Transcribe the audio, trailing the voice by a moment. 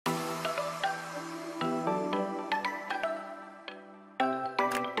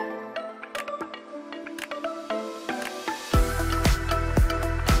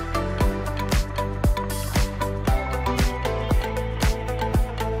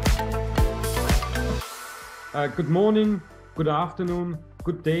Good morning, good afternoon,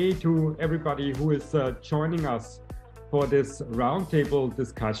 good day to everybody who is joining us for this roundtable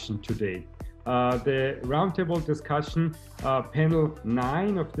discussion today. The roundtable discussion, panel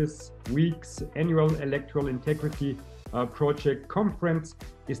 9 of this week's annual Electoral Integrity Project conference,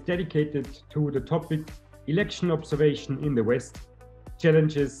 is dedicated to the topic Election Observation in the West,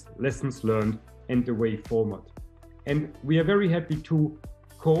 Challenges, Lessons Learned, and the Way Forward. And we are very happy to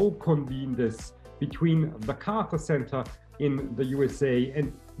co-convene this between the Carter Center in the USA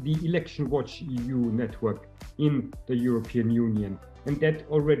and the ELECTION-WATCH.EU network in the European Union. And that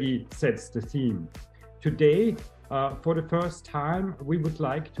already sets the theme. Today, for the first time, we would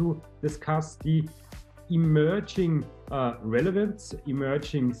like to discuss the emerging relevance,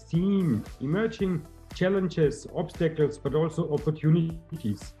 emerging theme, emerging challenges, obstacles, but also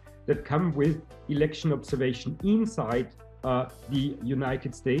opportunities that come with election observation inside the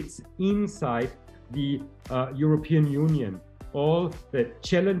United States, inside the European Union, all the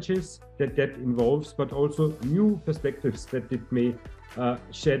challenges that involves, but also new perspectives that it may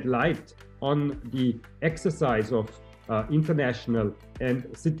shed light on the exercise of international and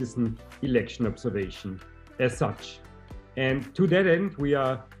citizen election observation as such. And to that end, we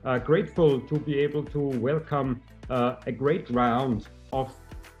are grateful to be able to welcome a great round of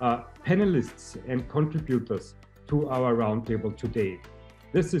panelists and contributors to our roundtable today.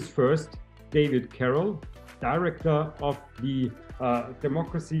 This is first David Carroll, Director of the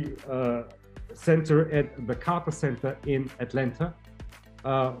Democracy Center at the Carter Center in Atlanta,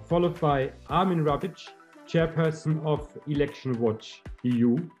 followed by Armin Rabic, Chairperson of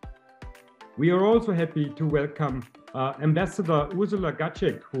ELECTION-WATCH.EU. We are also happy to welcome Ambassador Ursula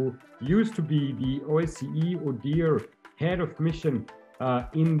Gacek, who used to be the OSCE ODIHR Head of Mission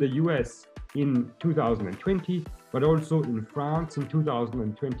in the US in 2020, but also in France in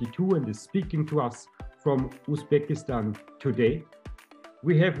 2022, and is speaking to us from Uzbekistan today.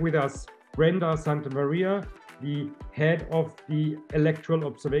 We have with us Brenda Santamaria, the head of the Electoral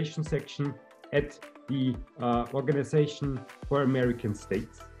Observation Section at the Organization for American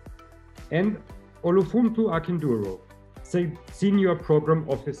States, and Olufuntu Akinduro, Senior Program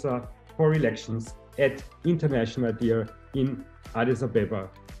Officer for Elections at International DIR in Addis Ababa.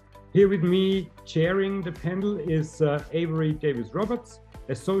 Here with me chairing the panel is Avery Davis-Roberts,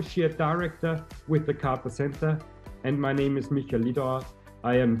 Associate Director with the Carter Center, and my name is Michael Lidauer.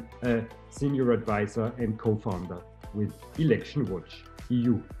 I am a Senior Advisor and Co-founder with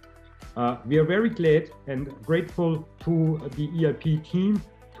ELECTION-WATCH.EU. We are very glad and grateful to the EIP team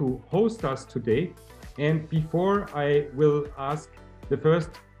to host us today. And before I will ask the first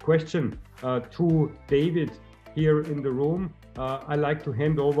question to David here in the room, I'd like to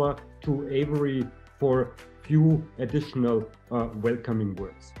hand over to Avery for a few additional welcoming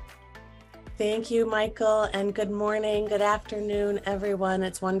words. Thank you, Michael, and good morning, good afternoon, everyone.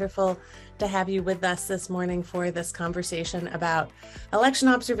 It's wonderful to have you with us this morning for this conversation about election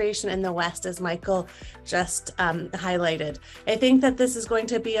observation in the West, as Michael just highlighted. I think that this is going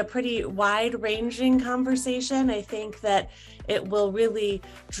to be a pretty wide-ranging conversation. I think that it will really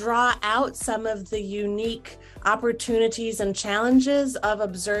draw out some of the unique opportunities and challenges of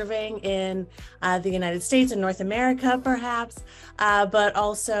observing in the United States and North America, perhaps, but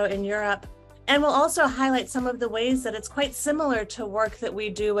also in Europe. And we'll also highlight some of the ways that it's quite similar to work that we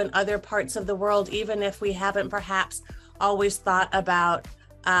do in other parts of the world, even if we haven't perhaps always thought about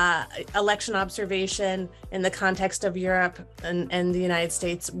election observation in the context of Europe and the United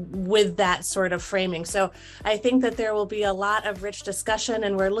States with that sort of framing. So I think that there will be a lot of rich discussion,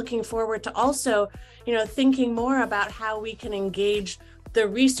 and we're looking forward to also, thinking more about how we can engage the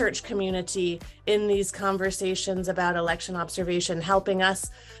research community in these conversations about election observation, helping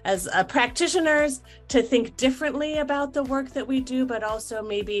us as practitioners to think differently about the work that we do, but also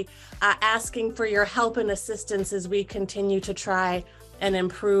maybe asking for your help and assistance as we continue to try and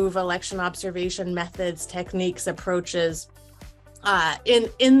improve election observation methods, techniques, approaches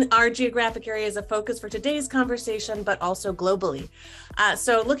in our geographic areas of focus for today's conversation, but also globally.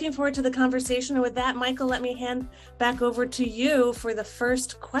 So looking forward to the conversation. And with that, Michael, let me hand back over to you for the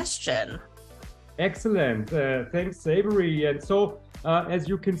first question. Excellent. Thanks, Avery. And so, as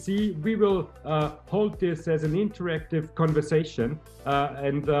you can see, we will hold this as an interactive conversation.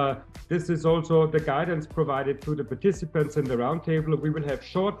 And this is also the guidance provided to the participants in the roundtable. We will have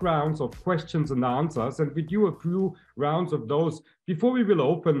short rounds of questions and answers, and we do a few rounds of those before we will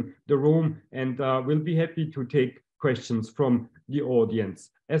open the room, and we'll be happy to take questions from the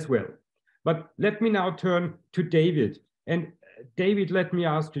audience as well. But let me now turn to David. And David, let me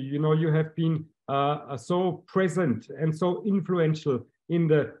ask you, you have been so present and so influential in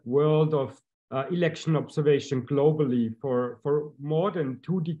the world of election observation globally for more than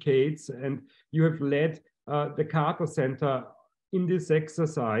 2 decades, and you have led the Carter Center in this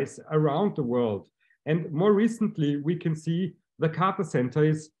exercise around the world. And more recently, we can see the Carter Center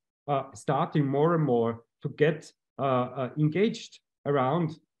is starting more and more to get engaged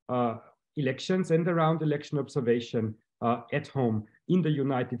around elections and around election observation at home in the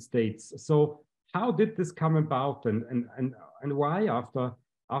United States. So how did this come about, and why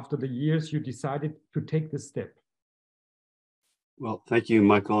after the years you decided to take this step? Well, thank you,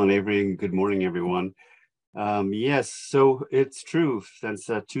 Michael and Avery, and good morning, everyone. Yes, so it's true, since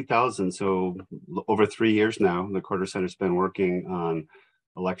 2000, so over 3 years now, the Carter Center's been working on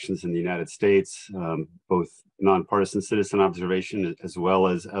elections in the United States, both nonpartisan citizen observation as well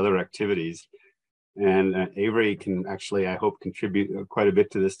as other activities. And Avery can actually, I hope, contribute quite a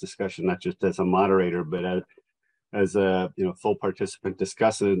bit to this discussion, not just as a moderator, but as a full participant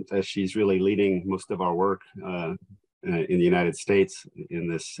discussant, as she's really leading most of our work in the United States in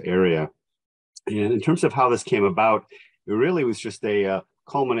this area. And in terms of how this came about, it really was just a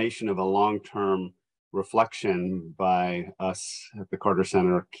culmination of a long-term reflection by us at the Carter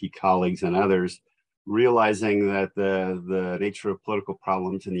Center, key colleagues and others, realizing that the nature of political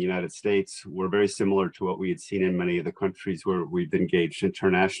problems in the United States were very similar to what we had seen in many of the countries where we've engaged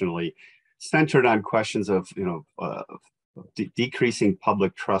internationally, centered on questions of decreasing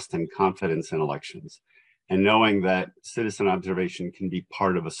public trust and confidence in elections, and knowing that citizen observation can be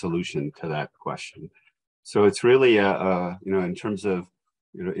part of a solution to that question. So it's really in terms of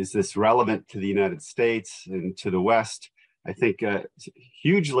is this relevant to the United States and to the West? I think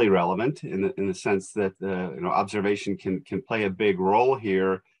hugely relevant in the sense that observation can play a big role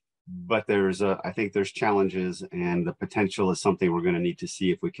here, but I think there's challenges, and the potential is something we're going to need to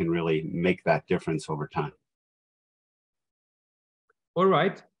see if we can really make that difference over time. All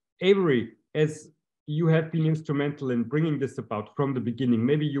right, Avery, as you have been instrumental in bringing this about from the beginning,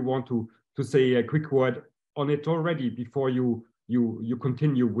 maybe you want to say a quick word on it already before you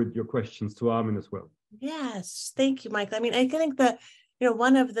continue with your questions to Armin as well. Yes, thank you, Michael. I mean, I think that,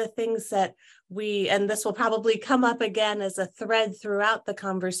 one of the things that and this will probably come up again as a thread throughout the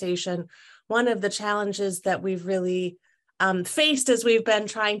conversation, one of the challenges that we've really faced as we've been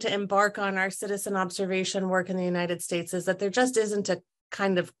trying to embark on our citizen observation work in the United States is that there just isn't a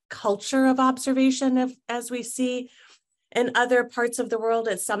kind of culture of observation as we see in other parts of the world.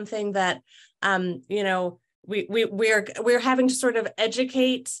 It's something that, we're having to sort of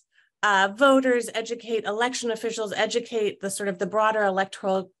educate voters, educate election officials, educate the broader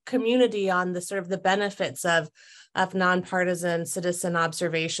electoral community on the sort of the benefits of nonpartisan citizen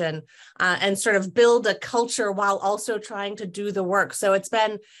observation, and sort of build a culture while also trying to do the work. So it's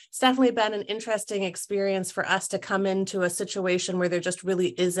definitely been an interesting experience for us to come into a situation where there just really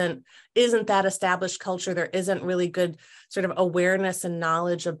isn't that established culture. There isn't really good sort of awareness and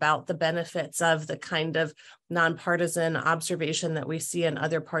knowledge about the benefits of the kind of nonpartisan observation that we see in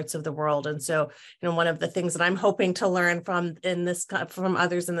other parts of the world. And so, one of the things that I'm hoping to learn from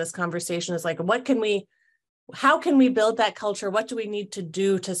others in this conversation is how can we build that culture? What do we need to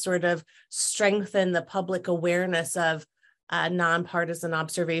do to sort of strengthen the public awareness of nonpartisan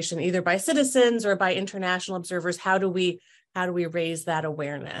observation, either by citizens or by international observers? How do we raise that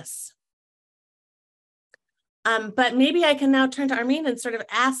awareness? But maybe I can now turn to Armin and sort of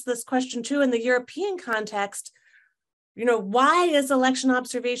ask this question too in the European context. Why is election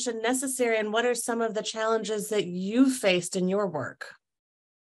observation necessary, and what are some of the challenges that you've faced in your work?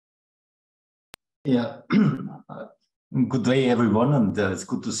 Yeah, good day, everyone, and it's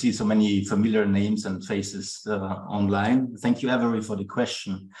good to see so many familiar names and faces online. Thank you, Avery, for the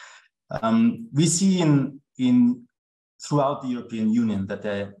question. We see throughout the European Union that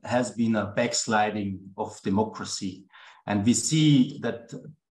there has been a backsliding of democracy, and we see that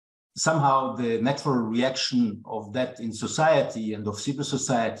somehow the natural reaction of that in society and of civil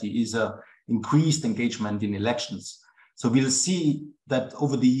society is a increased engagement in elections. So we'll see that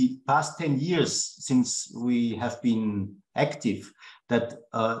over the past 10 years, since we have been active, that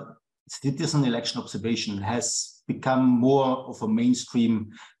citizen election observation has become more of a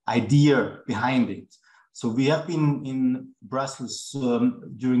mainstream idea behind it. So we have been in Brussels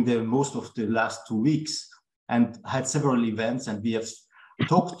during most of the last 2 weeks and had several events, and we have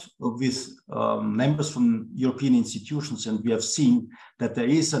talked with members from European institutions, and we have seen that there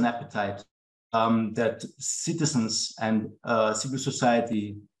is an appetite that citizens and civil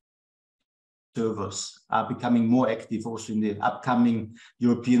society observers are becoming more active also in the upcoming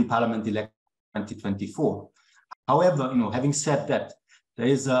European Parliament election 2024. However, having said that, there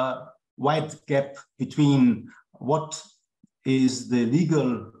is a wide gap between what is the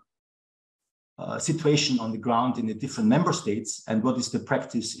legal situation on the ground in the different member states and what is the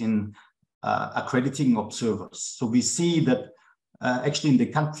practice in accrediting observers. So we see that actually in the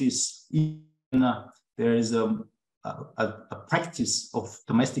countries, there is a practice of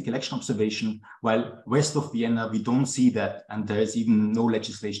domestic election observation, while west of Vienna, we don't see that. And there is even no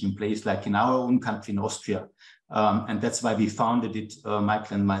legislation in place like in our own country, in Austria. And that's why we founded it,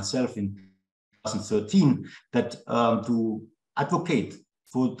 Michael and myself, in 2013, that to advocate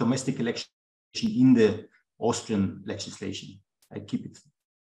for domestic election in the Austrian legislation. I keep it.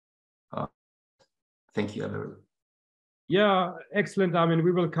 Thank you, Avery. Yeah, excellent, Armin.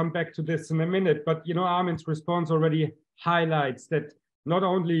 We will come back to this in a minute, but you know, Armin's response already highlights that not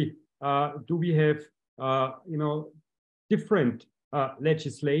only do we have you know, different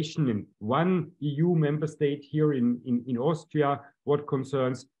legislation in one EU member state here in Austria, what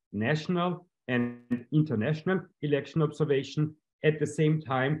concerns national and international election observation. At the same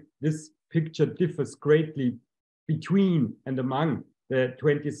time, this picture differs greatly between and among the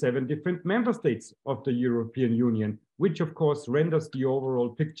 27 different member states of the European Union, which of course renders the overall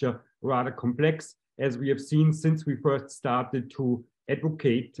picture rather complex, as we have seen since we first started to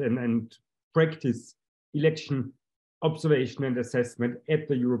advocate and practice election observation and assessment at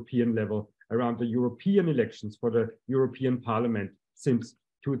the European level around the European elections for the European Parliament since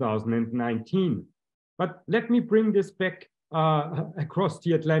 2019. But let me bring this back across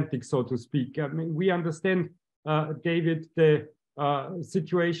the Atlantic, so to speak. I mean, we understand, David, the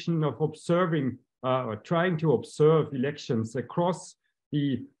situation of observing or trying to observe elections across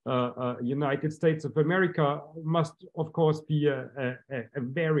the United States of America must, of course, be a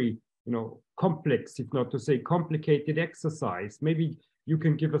very, you know, complex, if not to say complicated exercise. Maybe you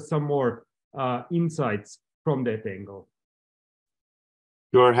can give us some more insights from that angle.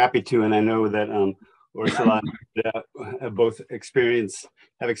 Sure, happy to, and I know that Ursula both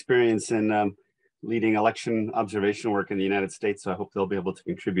have experience in leading election observation work in the United States, so I hope they'll be able to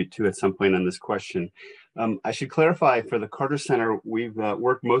contribute too at some point on this question. I should clarify, for the Carter Center, we've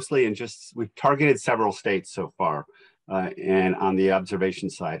worked mostly in we've targeted several states so far, and on the observation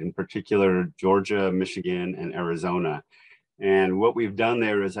side, in particular, Georgia, Michigan, and Arizona. And what we've done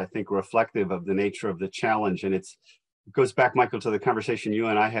there is, I think, reflective of the nature of the challenge, and it goes back, Michael, to the conversation you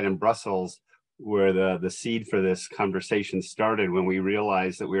and I had in Brussels, where the seed for this conversation started, when we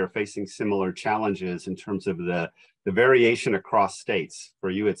realized that we were facing similar challenges in terms of the variation across states. For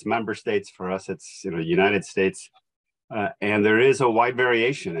you, it's member states. For us, it's, you know, United States. And there is a wide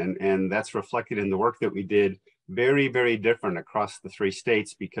variation, and that's reflected in the work that we did, very, very different across the three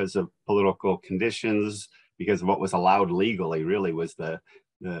states because of political conditions, because of what was allowed legally, really was the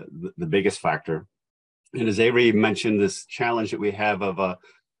biggest factor. And as Avery mentioned, this challenge that we have of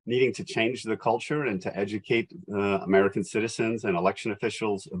needing to change the culture and to educate American citizens and election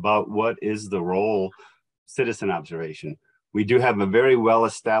officials about what is the role of citizen observation. We do have a very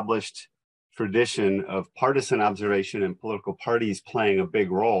well-established tradition of partisan observation and political parties playing a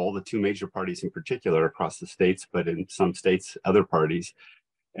big role, the two major parties in particular across the states, but in some states, other parties.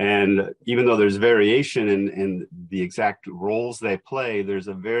 And even though there's variation in the exact roles they play, there's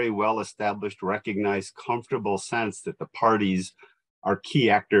a very well-established, recognized, comfortable sense that the parties are key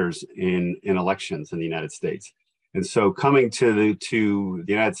actors in elections in the United States. And so coming to the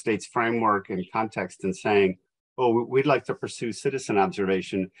United States framework and context and saying, oh, we'd like to pursue citizen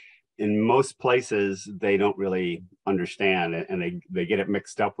observation, in most places, they don't really understand it, and they get it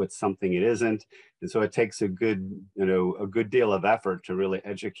mixed up with something it isn't. And so it takes a good deal of effort to really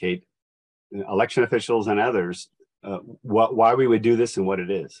educate election officials and others why we would do this and what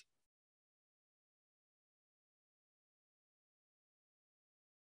it is.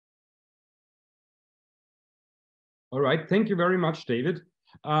 All right, thank you very much, David.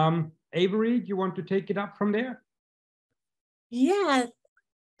 Avery, do you want to take it up from there? Yeah,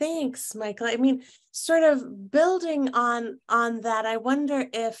 thanks, Michael. I mean, sort of building on that, I wonder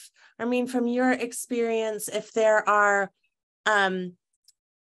if, I mean, from your experience, if there are, you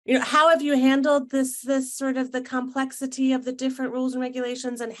know, how have you handled this sort of the complexity of the different rules and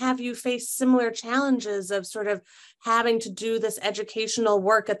regulations, and have you faced similar challenges of sort of having to do this educational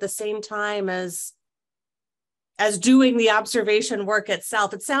work at the same time as doing the observation work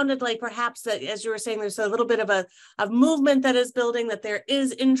itself? It sounded like perhaps that, as you were saying, there's a little bit of a movement that is building, that there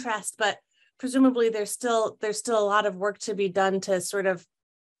is interest, but presumably there's still a lot of work to be done to sort of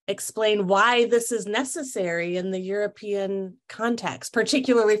explain why this is necessary in the European context,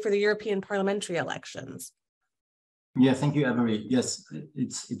 particularly for the European parliamentary elections. Yeah, thank you, Avery. Yes,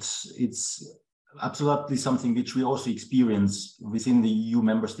 it's absolutely something which we also experience within the EU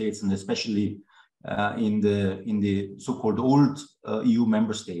member states, and especially in the so-called old EU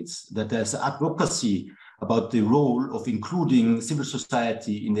member states, that there's advocacy about the role of including civil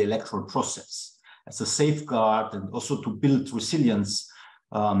society in the electoral process as a safeguard and also to build resilience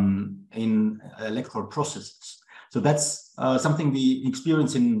in electoral processes. So that's something we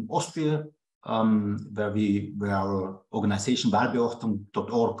experience in Austria, where our organization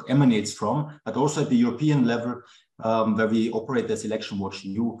Wahlbeobachtung.org emanates from, but also at the European level, where we operate as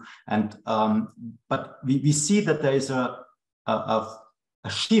ELECTION-WATCH.EU. And but we see that there is a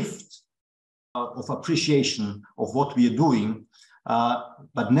shift of appreciation of what we are doing,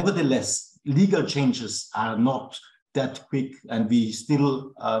 but nevertheless, legal changes are not that quick, and we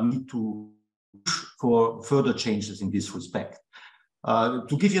still need to push for further changes in this respect.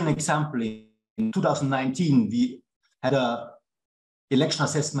 To give you an example, in 2019, we had an election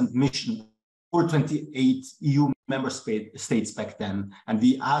assessment mission for 28 EU member states back then, and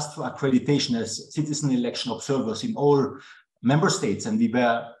we asked for accreditation as citizen election observers in all member states, and we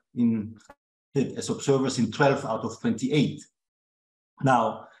were as observers in 12 out of 28.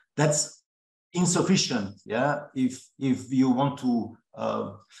 Now, that's insufficient, yeah, if you want to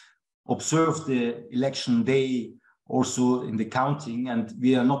observe the election day also in the counting. And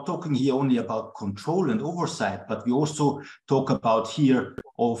we are not talking here only about control and oversight, but we also talk about here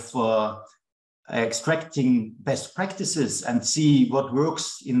of extracting best practices and see what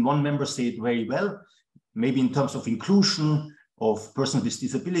works in one member state very well, maybe in terms of inclusion of persons with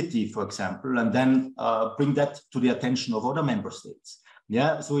disability, for example, and then bring that to the attention of other member states.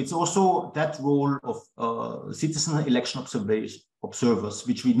 Yeah, so it's also that role of citizen election observers,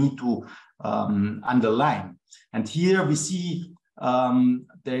 which we need to underline. And here we see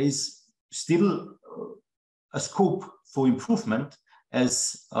there is still a scope for improvement,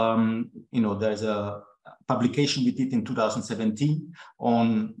 as there's a publication we did in 2017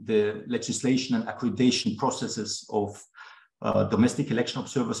 on the legislation and accreditation processes of domestic election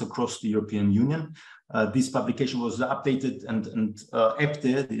observers across the European Union. This publication was updated and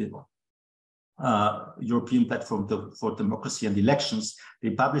EPDE, the European Platform for Democracy and Elections, they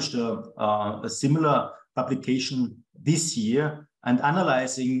published a similar publication this year and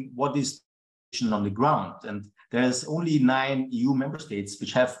analyzing what is on the ground. And there's only 9 EU member states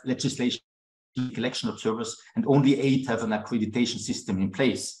which have legislation election observers, and only 8 have an accreditation system in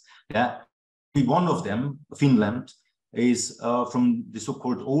place. Yeah, one of them, Finland, is from the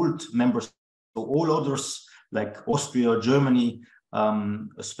so-called old members. So all others like Austria, Germany,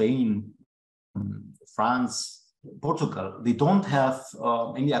 Spain, France, Portugal, they don't have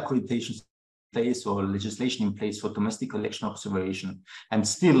any accreditations in place or legislation in place for domestic election observation. And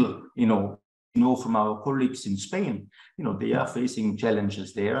still, from our colleagues in Spain, they are facing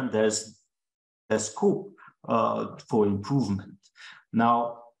challenges there, and there's scope for improvement.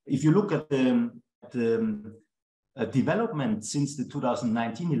 Now, if you look at the development since the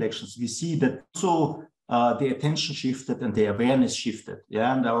 2019 elections, we see that also the attention shifted and the awareness shifted.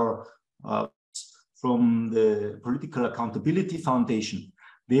 Yeah, and our from the Political Accountability Foundation,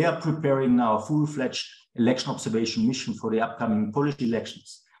 they are preparing now a full-fledged election observation mission for the upcoming Polish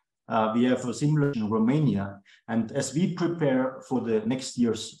elections. We have a similar in Romania, and as we prepare for the next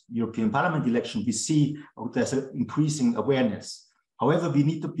year's European Parliament election, we see there's an increasing awareness. However, we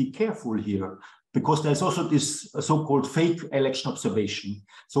need to be careful here, because there's also this so-called fake election observation.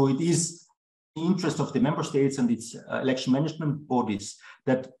 So it is the interest of the member states and its election management bodies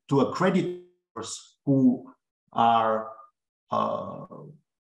that to accredit who are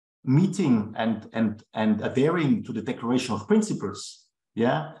meeting and adhering to the Declaration of Principles.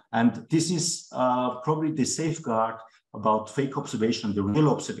 Yeah, and this is probably the safeguard about fake observation, the real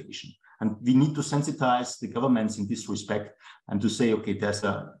observation. And we need to sensitize the governments in this respect and to say, okay, there's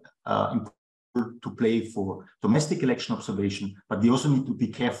a to play for domestic election observation, but we also need to be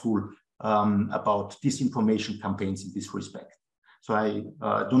careful about disinformation campaigns in this respect. So I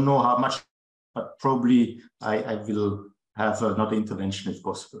don't know how much, but probably I will have another intervention if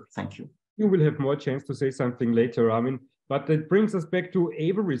possible. Thank you. You will have more chance to say something later, Armin. But that brings us back to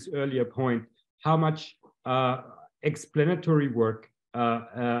Avery's earlier point, how much explanatory work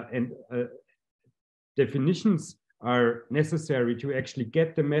and definitions are necessary to actually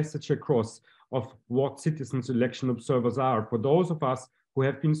get the message across of what citizens election observers are. For those of us who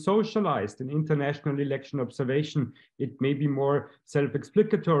have been socialized in international election observation, it may be more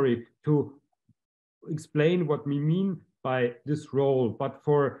self-explicatory to explain what we mean by this role. But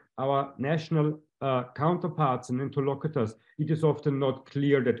for our national counterparts and interlocutors, it is often not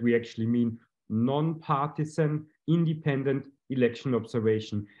clear that we actually mean non-partisan, independent election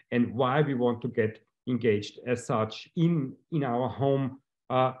observation, and why we want to get engaged as such in our home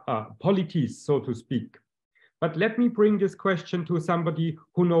polities, so to speak. But let me bring this question to somebody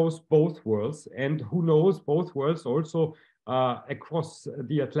who knows both worlds and who knows both worlds also across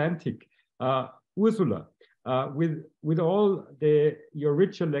the Atlantic. Ursula, with all your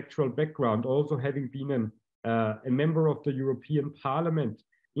rich electoral background, also having been a member of the European Parliament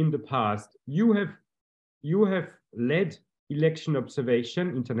in the past, you have led election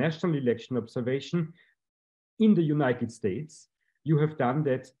observation, international election observation in the United States. You have done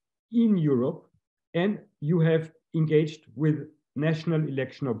that in Europe, and you have engaged with national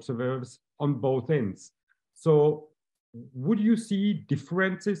election observers on both ends. So would you see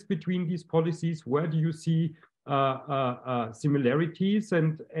differences between these policies? Where do you see similarities,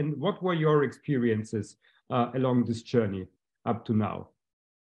 and what were your experiences along this journey up to now?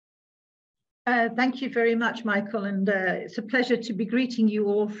 Thank you very much, Michael, and it's a pleasure to be greeting you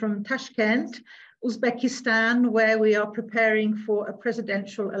all from Tashkent, Uzbekistan, where we are preparing for a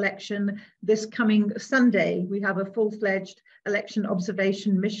presidential election this coming Sunday. We have a full-fledged election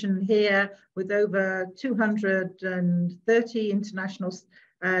observation mission here with over 230 internationals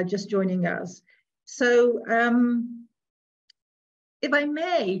just joining us. So if I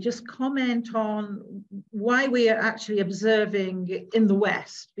may just comment on why we are actually observing in the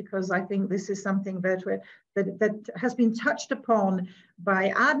West, because I think this is something that has been touched upon by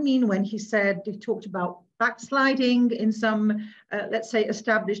Admin when he talked about backsliding in some, let's say,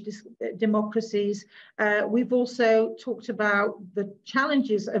 established democracies. We've also talked about the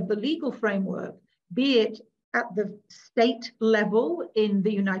challenges of the legal framework, be it at the state level in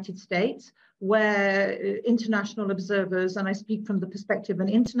the United States, where international observers, and I speak from the perspective of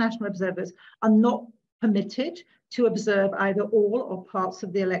international observers, are not permitted to observe either all or parts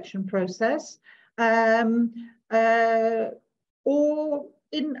of the election process, or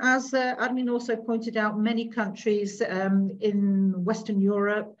in, as Admin also pointed out, many countries in Western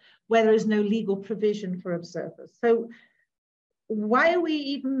Europe where there is no legal provision for observers. So why are we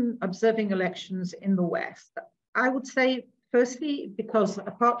even observing elections in the West? I would say, firstly, because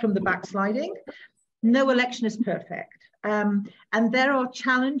apart from the backsliding, no election is perfect. And there are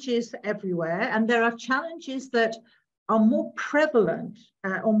challenges everywhere, and there are challenges that are more prevalent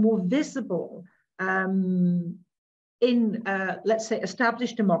or more visible in, let's say,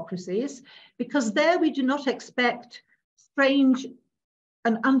 established democracies, because there we do not expect strange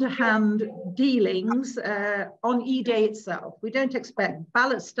and underhand dealings on E-Day itself. We don't expect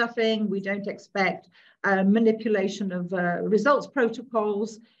ballot stuffing, we don't expect manipulation of results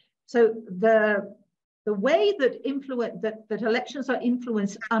protocols. So the way that elections are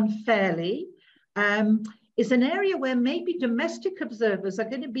influenced unfairly is an area where maybe domestic observers are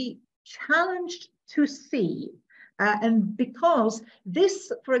going to be challenged to see. And because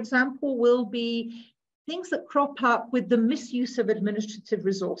this, for example, will be things that crop up with the misuse of administrative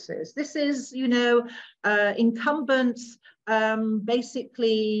resources. This is, you know, incumbents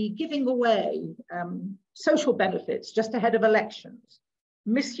basically giving away social benefits just ahead of elections,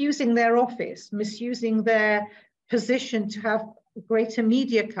 misusing their office, misusing their position to have greater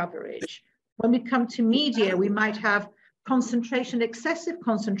media coverage. When we come to media, we might have concentration, excessive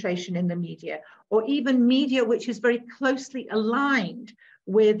concentration in the media, or even media which is very closely aligned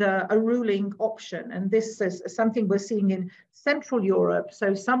with a ruling option. And this is something we're seeing in Central Europe.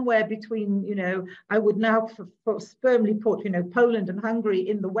 So somewhere between, you know, I would now firmly put, you know, Poland and Hungary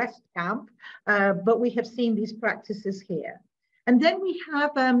in the West camp, but we have seen these practices here. And then we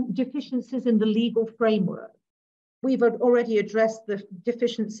have deficiencies in the legal framework. We've already addressed the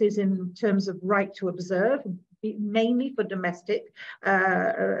deficiencies in terms of right to observe, mainly for domestic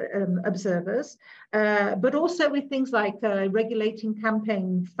observers, but also with things like regulating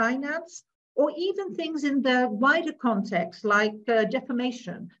campaign finance, or even things in the wider context like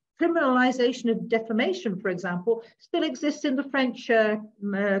defamation. Criminalization of defamation, for example, still exists in the French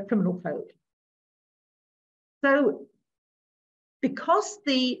criminal code. So because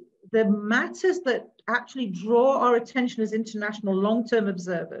the matters that actually draw our attention as international long-term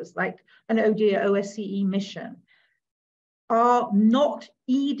observers, like an ODIHR OSCE mission, are not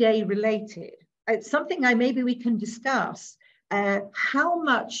E-Day related. It's something maybe we can discuss. How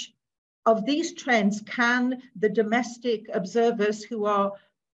much of these trends can the domestic observers who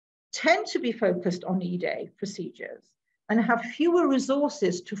tend to be focused on E-Day procedures and have fewer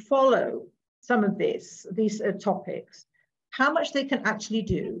resources to follow some of these topics, how much they can actually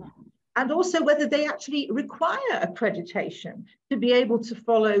do, and also whether they actually require accreditation to be able to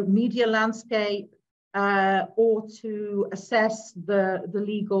follow media landscape or to assess the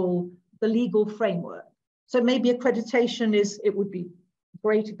legal framework. So maybe accreditation would be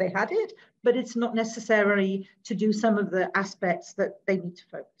great if they had it, but it's not necessary to do some of the aspects that they need to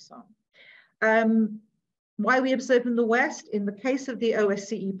focus on. Why we observe in the West, in the case of the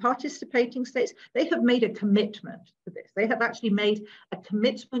OSCE participating states, they have made a commitment to this. They have actually made a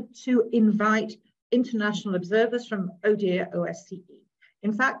commitment to invite international observers from ODIHR OSCE.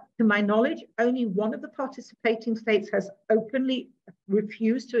 In fact, to my knowledge, only one of the participating states has openly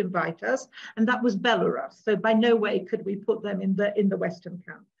refused to invite us, and that was Belarus. So by no way could we put them in the Western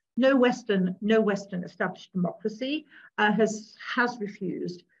camp. No Western established democracy has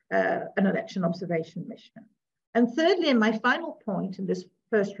refused an election observation mission. And thirdly, and my final point in this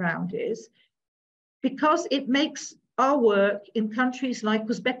first round is, because it makes our work in countries like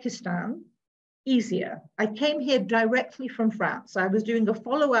Uzbekistan easier. I came here directly from France. I was doing a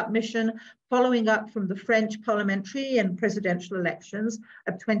follow-up mission, following up from the French parliamentary and presidential elections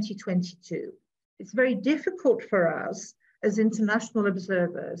of 2022. It's very difficult for us as international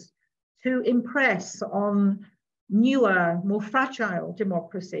observers to impress on newer, more fragile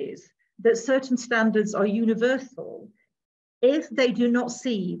democracies that certain standards are universal if they do not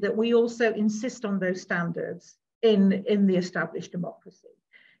see that we also insist on those standards in the established democracy.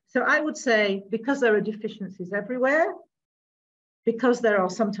 So I would say, because there are deficiencies everywhere, because there are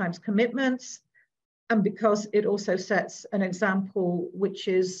sometimes commitments, and because it also sets an example which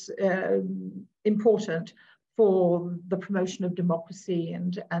is important for the promotion of democracy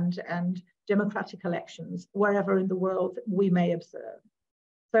and democratic elections wherever in the world we may observe.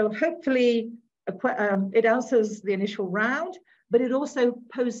 So hopefully it answers the initial round, but it also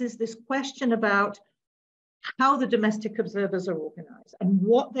poses this question about how the domestic observers are organized and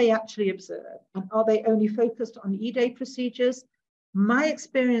what they actually observe. And are they only focused on E-Day procedures? My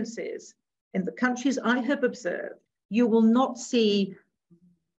experience is, in the countries I have observed, you will not see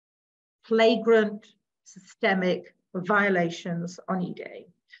flagrant, systemic violations on E-Day.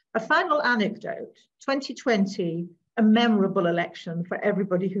 A final anecdote, 2020, a memorable election for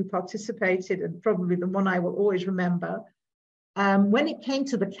everybody who participated, and probably the one I will always remember. When it came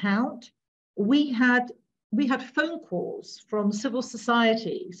to the count, we had phone calls from civil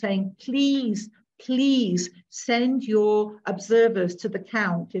society saying, please send your observers to the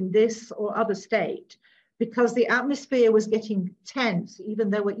count in this or other state, because the atmosphere was getting tense.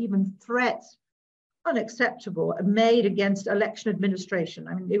 There were even threats, unacceptable, made against election administration.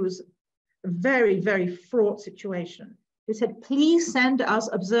 I mean, it was a very, very fraught situation. They said, please send us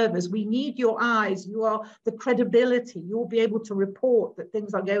observers. We need your eyes. You are the credibility. You'll be able to report that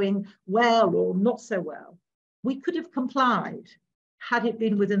things are going well or not so well. We could have complied had it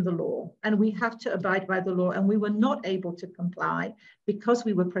been within the law, and we have to abide by the law, and we were not able to comply because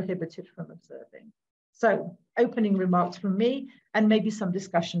we were prohibited from observing. So, opening remarks from me, and maybe some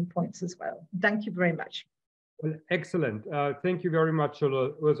discussion points as well. Thank you very much. Well, excellent. Thank you very much,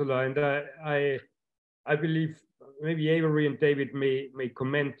 Ursula. And I believe maybe Avery and David may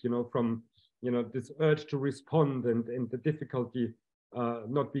comment, from this urge to respond and the difficulty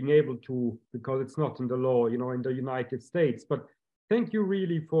not being able to, because it's not in the law, in the United States. But thank you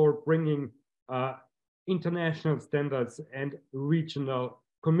really for bringing international standards and regional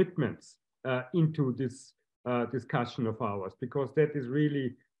commitments into this discussion of ours, because that is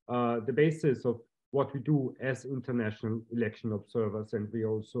really the basis of what we do as international election observers. And we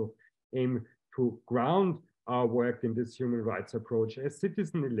also aim to ground our work in this human rights approach as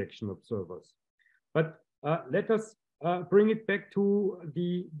citizen election observers. But let us bring it back to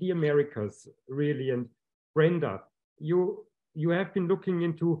the Americas, really. And Brenda, you have been looking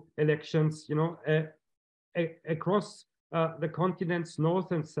into elections, across the continents,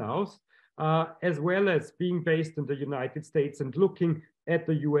 north and south, as well as being based in the United States and looking at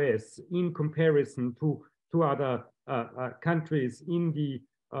the US in comparison to other countries in the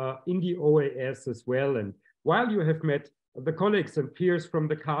OAS as well. And while you have met the colleagues and peers from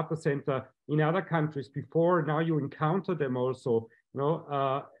the Carter Center in other countries before, now you encounter them also,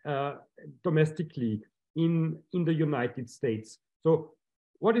 domestically in the United States. So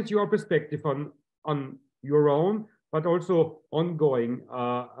what is your perspective on your own, but also ongoing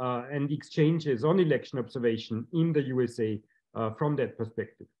and exchanges on election observation in the USA from that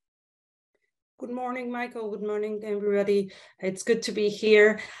perspective? Good morning, Michael. Good morning, everybody. It's good to be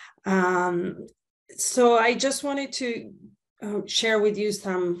here. So I just wanted to share with you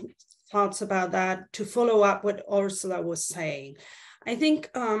some thoughts about that to follow up what Ursula was saying. I think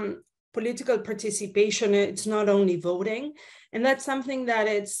political participation, it's not only voting, and that's something that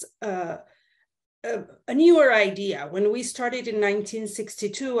it's a newer idea. When we started in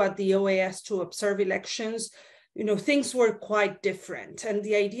 1962 at the OAS to observe elections, things were quite different. And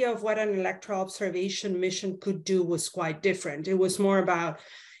the idea of what an electoral observation mission could do was quite different. It was more about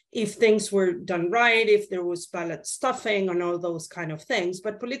if things were done right, if there was ballot stuffing and all those kind of things.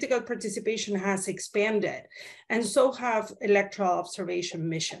 But political participation has expanded, and so have electoral observation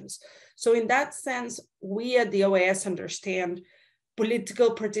missions. So in that sense, we at the OAS understand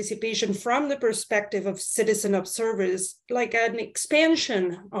political participation from the perspective of citizen observers like an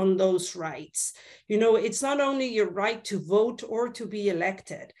expansion on those rights. It's not only your right to vote or to be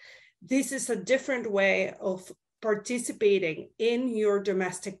elected. This is a different way of participating in your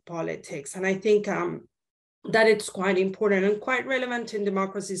domestic politics. And I think that it's quite important and quite relevant in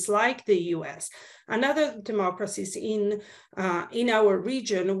democracies like the US and other democracies in our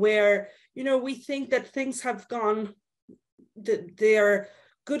region where, we think that things have gone, that they're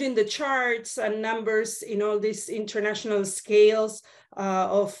good in the charts and numbers in all these international scales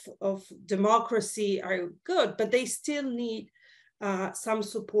of democracy are good, but they still need some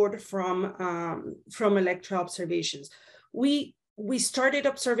support from electoral observations. We started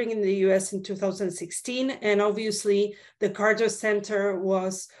observing in the US in 2016, and obviously the Carter Center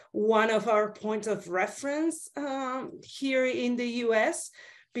was one of our points of reference here in the US,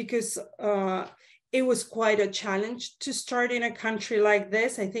 because it was quite a challenge to start in a country like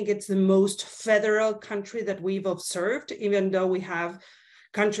this. I think it's the most federal country that we've observed, even though we have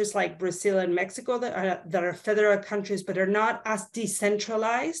countries like Brazil and Mexico that are federal countries, but are not as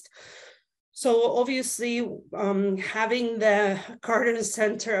decentralized. So obviously, having the Carter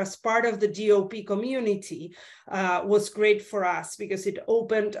Center as part of the DOP community was great for us because it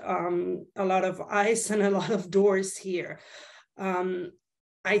opened a lot of eyes and a lot of doors here.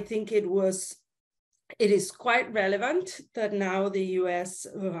 I think it is quite relevant that now the US,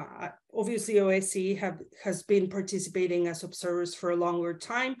 obviously OSCE has been participating as observers for a longer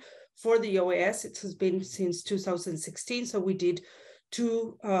time. For the OAS, it has been since 2016. So we did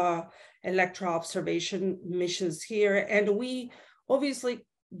 2 electoral observation missions here. And we obviously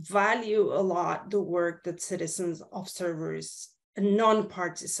value a lot the work that citizens observers, and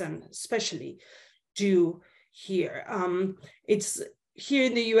non-partisan especially, do here. Here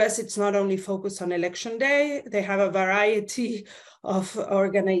in the US, it's not only focused on election day. They have a variety of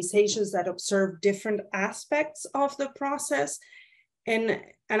organizations that observe different aspects of the process. And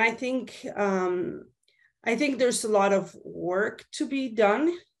I think there's a lot of work to be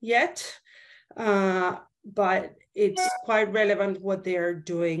done yet, but it's quite relevant what they're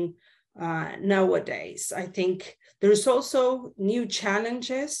doing nowadays. I think there's also new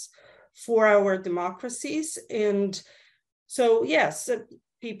challenges for our democracies. And so yes,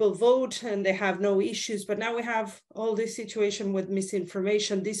 people vote and they have no issues, but now we have all this situation with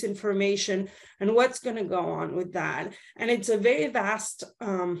misinformation, disinformation, and what's going to go on with that. And it's a very vast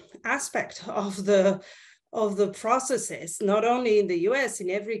aspect of the processes, not only in the US, in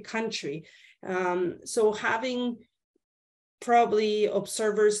every country. So having probably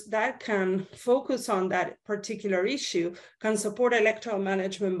observers that can focus on that particular issue can support electoral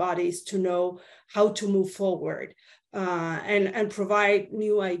management bodies to know how to move forward. And provide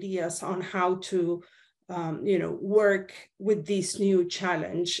new ideas on how to, work with this new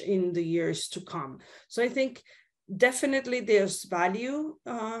challenge in the years to come. So I think definitely there's value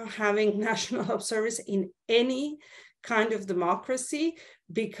having national observers in any kind of democracy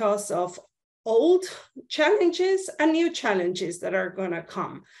because of old challenges and new challenges that are going to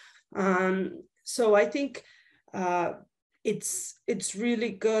come. So I think it's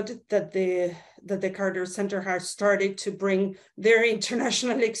really good that the Carter Center has started to bring their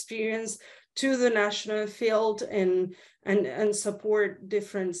international experience to the national field and support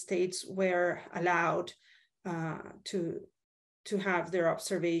different states where allowed to have their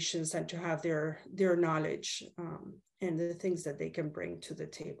observations and to have their knowledge and the things that they can bring to the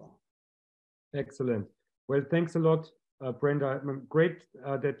table. Excellent. Well, thanks a lot, Brenda. Great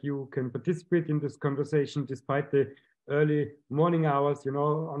that you can participate in this conversation despite the early morning hours.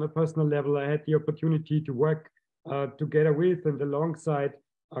 On a personal level, I had the opportunity to work together with and alongside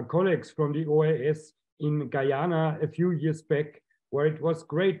colleagues from the OAS in Guyana a few years back, where it was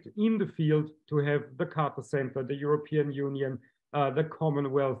great in the field to have the Carter Center, the European Union, the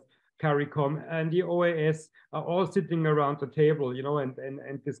Commonwealth, CARICOM, and the OAS are all sitting around the table,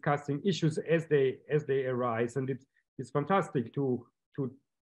 and discussing issues as they arise. And it's fantastic to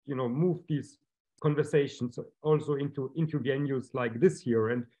move these conversations also into venues like this here.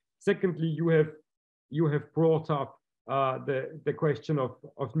 And secondly, you have brought up the question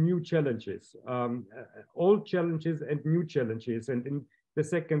of new challenges, old challenges and new challenges. And in the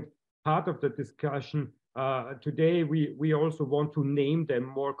second part of the discussion today, we also want to name them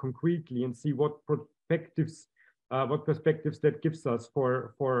more concretely and see what perspectives what perspectives that gives us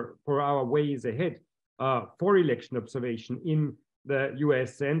for our ways ahead for election observation in the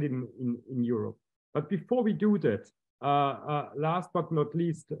US and in Europe. But before we do that, last but not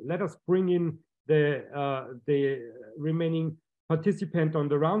least, let us bring in the remaining participant on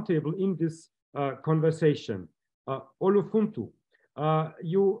the roundtable in this conversation. Olufuntu,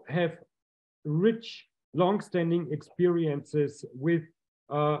 you have rich, long-standing experiences with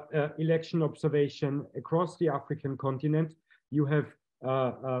election observation across the African continent. You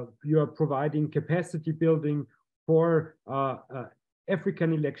are providing capacity building for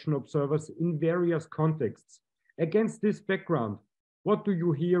African election observers in various contexts. Against this background, what do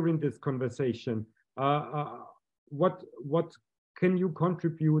you hear in this conversation? What can you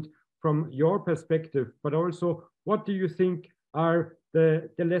contribute from your perspective, but also what do you think are the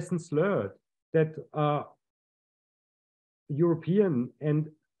lessons learned that European and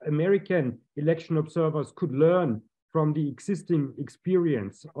American election observers could learn from the existing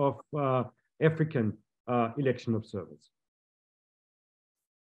experience of African election observers?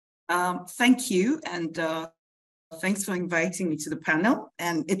 Thank you, and thanks for inviting me to the panel.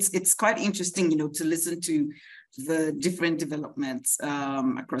 And it's quite interesting, to listen to the different developments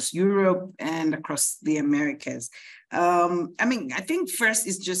across Europe and across the Americas. I think first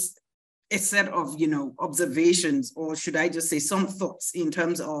is just a set of, observations, or should I just say some thoughts in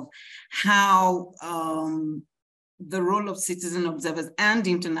terms of how the role of citizen observers and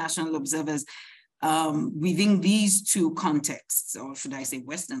international observers within these two contexts, or should I say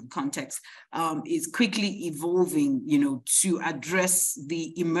Western context, is quickly evolving, to address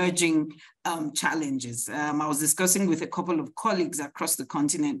the emerging challenges. I was discussing with a couple of colleagues across the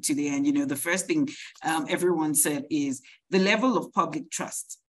continent today, and, the first thing everyone said is the level of public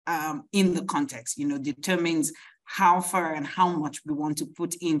trust in the context, determines how far and how much we want to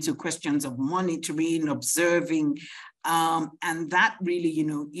put into questions of monitoring, observing, and that really,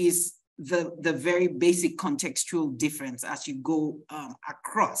 is the very basic contextual difference as you go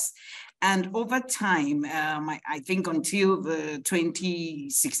across. And over time, I think until the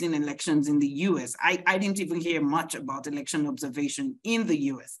 2016 elections in the US, I didn't even hear much about election observation in the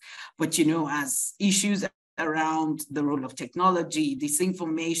US. But, as issues around the role of technology,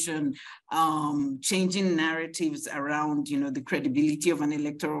 disinformation, changing narratives around, the credibility of an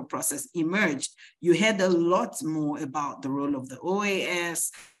electoral process emerged, you heard a lot more about the role of the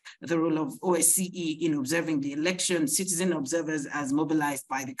OAS, the role of OSCE in observing the election, citizen observers as mobilized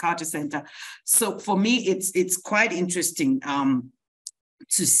by the Carter Center. So for me, it's quite interesting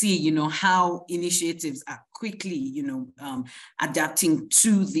to see, how initiatives are quickly, adapting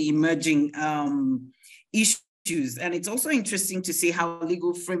to the emerging issues. And it's also interesting to see how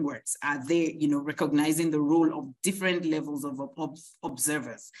legal frameworks are there, recognizing the role of different levels of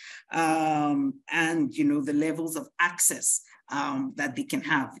observers and, the levels of access that they can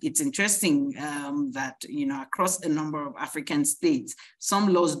have. It's interesting that, across a number of African states,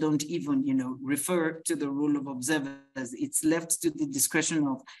 some laws don't even, refer to the role of observers. It's left to the discretion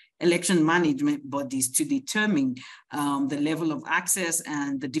of election management bodies to determine the level of access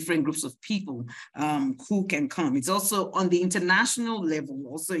and the different groups of people who can come. It's also on the international level,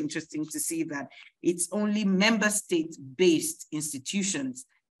 also interesting to see that it's only member state-based institutions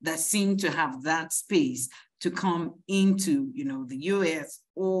that seem to have that space to come into, the US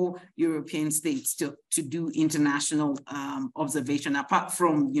or European states to do international observation, apart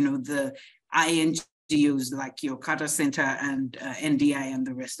from, the INGOs like your Carter Center and NDI and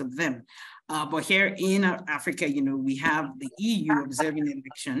the rest of them. But here in Africa, we have the EU observing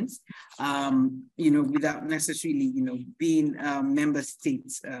elections, without necessarily, being member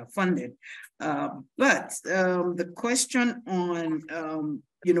states funded. But the question on,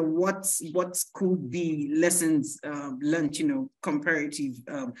 what could be lessons learned, comparative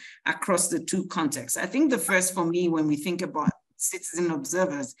across the two contexts. I think the first for me, when we think about citizen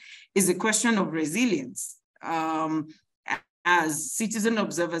observers, is a question of resilience. As citizen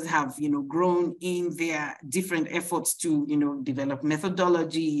observers have, grown in their different efforts to, develop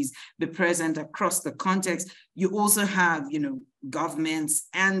methodologies, be present across the context, you also have, governments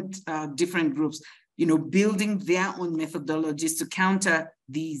and different groups, building their own methodologies to counter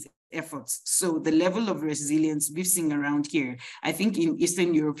these efforts. So the level of resilience we've seen around here, I think in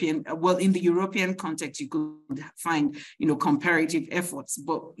Eastern European, in the European context, you could find, comparative efforts,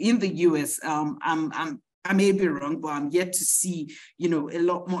 but in the US, I may be wrong, but I'm yet to see, a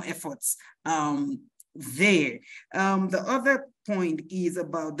lot more efforts there. The other point is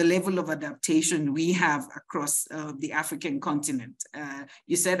about the level of adaptation we have across the African continent.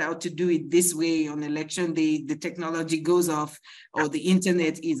 You set out to do it this way on election day, the technology goes off or the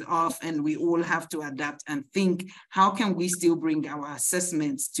internet is off, and we all have to adapt and think, how can we still bring our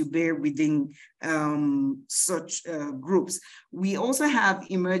assessments to bear within such groups? We also have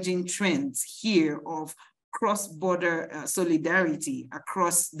emerging trends here of cross-border solidarity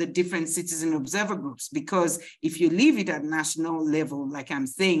across the different citizen observer groups, because if you leave it at national level, like I'm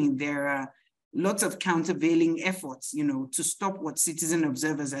saying, there are lots of countervailing efforts, you know, to stop what citizen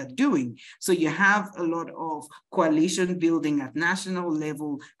observers are doing. So you have a lot of coalition building at national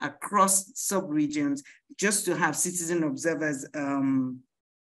level across sub-regions just to have citizen observers,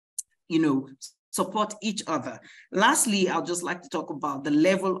 you know, support each other. Lastly, I'd just like to talk about the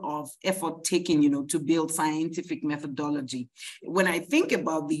level of effort taken, you know, to build scientific methodology. When I think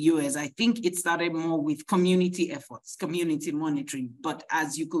about the US, I think it started more with community efforts, community monitoring. But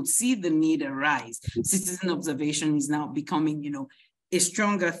as you could see the need arise, citizen observation is now becoming, you know, a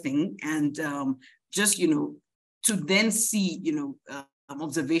stronger thing. And just, you know, to then see, you know,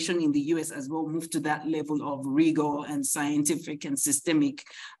 observation in the US as well move to that level of rigor and scientific and systemic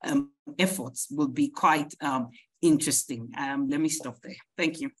efforts will be quite interesting. Let me stop there.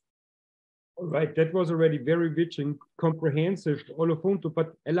 Thank you. All right, that was already very rich and comprehensive, Olofunto,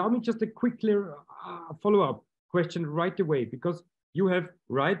 but allow me just a quick follow-up question right away, because you have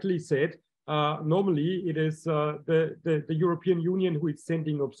rightly said, normally it is the European Union who is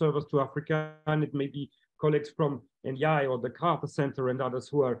sending observers to Africa, and it may be colleagues from NDI or the Carter Center and others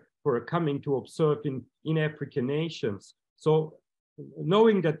who are coming to observe in African nations. So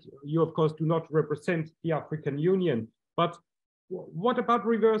knowing that you, of course, do not represent the African Union, but what about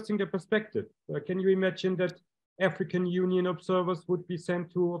reversing the perspective? Can you imagine that African Union observers would be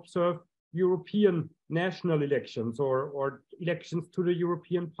sent to observe European national elections or elections to the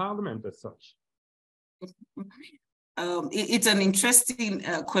European Parliament as such? It's an interesting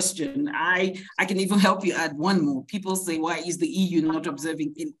question. I can even help you add one more. People say, why is the EU not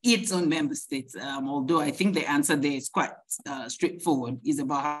observing in its own member states? Although I think the answer there is quite straightforward, is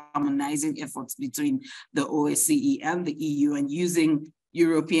about harmonizing efforts between the OSCE and the EU and using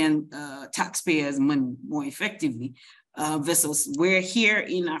European taxpayers' money more effectively. Versus we're here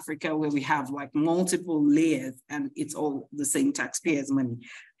in Africa where we have like multiple layers and it's all the same taxpayers' money.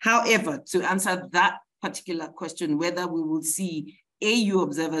 However, to answer that particular question, whether we will see AU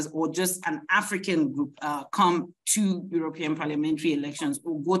observers or just an African group come to European parliamentary elections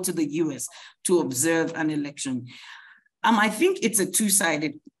or go to the US to observe an election. I think it's a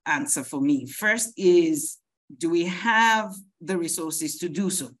two-sided answer for me. First is, do we have the resources to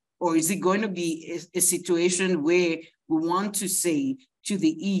do so? Or is it going to be a situation where we want to say to the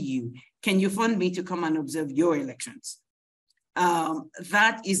EU, can you fund me to come and observe your elections?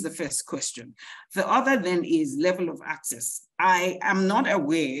 That is the first question. The other then is level of access. I am not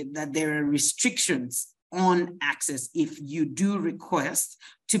aware that there are restrictions on access if you do request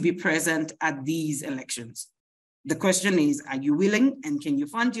to be present at these elections. The question is, are you willing and can you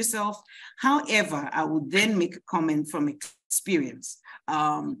fund yourself? However, I would then make a comment from experience.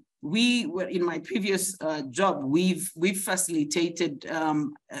 We were in my previous job, we've facilitated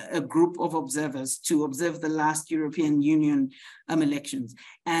a group of observers to observe the last European Union elections.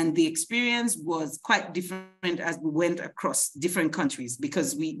 And the experience was quite different as we went across different countries,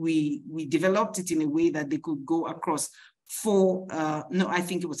 because we developed it in a way that they could go across I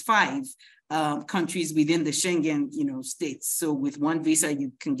think it was 5 countries within the Schengen, states. So with one visa,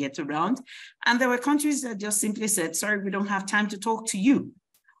 you can get around. And there were countries that just simply said, sorry, we don't have time to talk to you.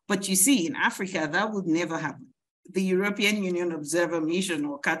 But you see, in Africa, that would never happen. The European Union Observer Mission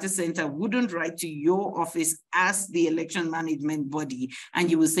or Carter Center wouldn't write to your office as the election management body,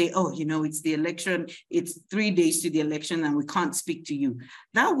 and you will say, oh, it's the election, it's 3 days to the election, and we can't speak to you.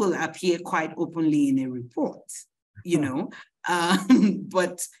 That will appear quite openly in a report,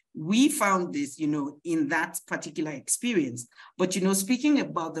 but we found this, in that particular experience. But, speaking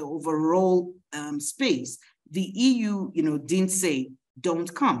about the overall space, the EU, didn't say,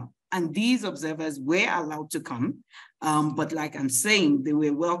 don't come. And these observers were allowed to come. But like I'm saying, they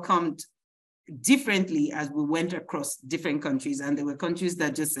were welcomed differently as we went across different countries. And there were countries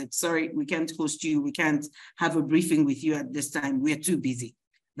that just said, sorry, we can't host you. We can't have a briefing with you at this time. We're too busy.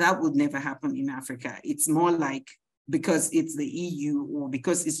 That would never happen in Africa. It's more like, because it's the EU or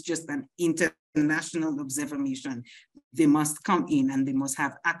because it's just an international observer mission, they must come in and they must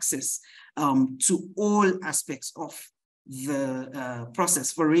have access to all aspects of the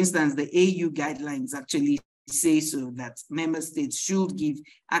process. For instance, the AU guidelines actually say so that member states should give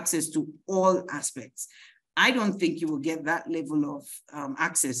access to all aspects. I don't think you will get that level of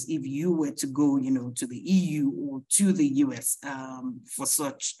access if you were to go, to the EU or to the US for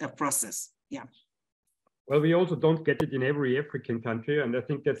such a process. Yeah. Well, we also don't get it in every African country, and I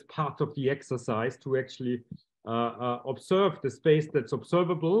think that's part of the exercise to actually observe the space that's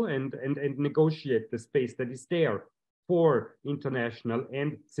observable and negotiate the space that is there for international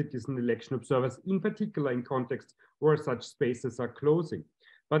and citizen election observers, in particular in contexts where such spaces are closing.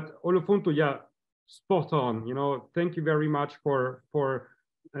 But Olufunto, yeah, spot on. Thank you very much for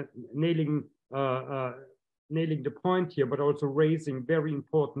nailing the point here, but also raising very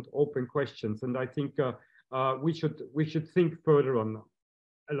important open questions. And I think we should think further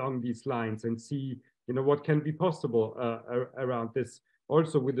along these lines and see what can be possible around this,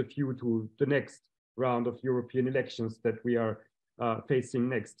 also with a view to the next round of European elections that we are facing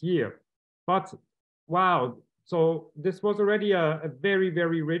next year. But wow, so this was already a very,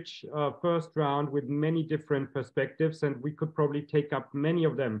 very rich first round with many different perspectives, and we could probably take up many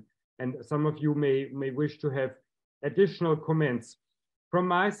of them. And some of you may wish to have additional comments. From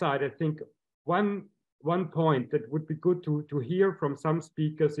my side, I think one point that would be good to hear from some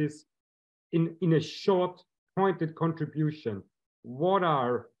speakers is in a short, pointed contribution, what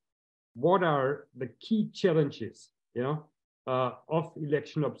are the key challenges of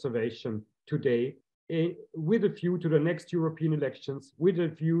election observation today, with a view to the next European elections, with a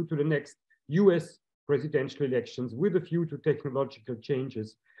view to the next US presidential elections, with a view to technological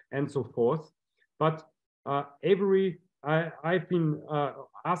changes and so forth. But I've been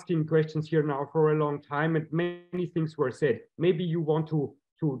asking questions here now for a long time, and many things were said. Maybe you want to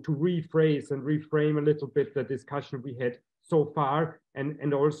rephrase and reframe a little bit the discussion we had so far,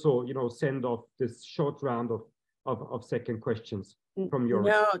 and also send off this short round of second questions from your.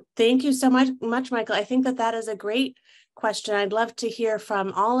 No, thank you so much, Michael. I think that is a great question. I'd love to hear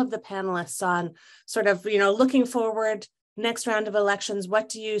from all of the panelists on sort of looking forward, next round of elections. What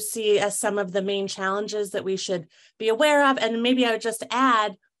do you see as some of the main challenges that we should be aware of? And maybe I would just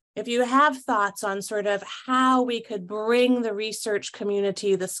add, if you have thoughts on sort of how we could bring the research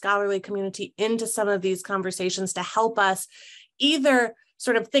community, the scholarly community into some of these conversations to help us either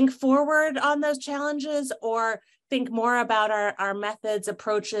sort of think forward on those challenges or think more about our methods,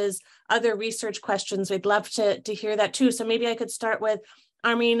 approaches, other research questions, we'd love to hear that too. So maybe I could start with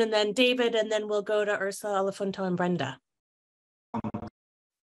Armin and then David, and then we'll go to Ursula, Olufunto, and Brenda.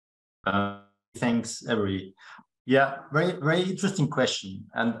 Thanks, Avery. Yeah, very, very interesting question.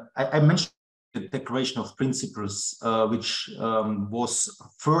 And I mentioned the Declaration of Principles, which was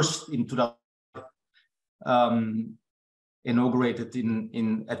first in 2000 inaugurated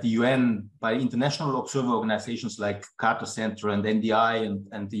at the UN by international observer organizations like Carter Center and NDI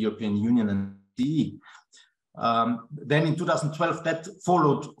and the European Union and CE. Then in 2012, that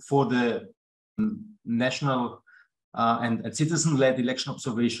followed for the national and citizen-led election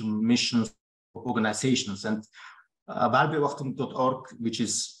observation missions organizations. And Wahlbeobachtung.org, which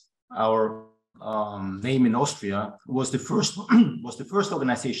is our name in Austria, was the first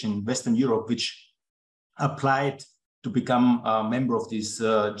organization in Western Europe which applied to become a member of this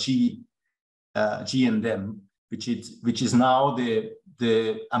GNDM, which is now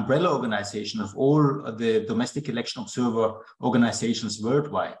the umbrella organization of all the domestic election observer organizations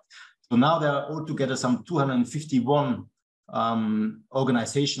worldwide. So now there are altogether some 251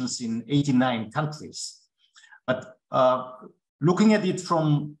 organizations in 89 countries. But looking at it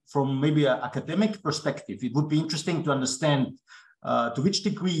from maybe an academic perspective, it would be interesting to understand to which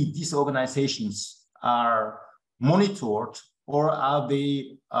degree these organizations are monitored, or are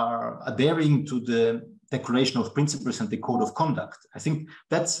they adhering to the Declaration of Principles and the Code of Conduct. I think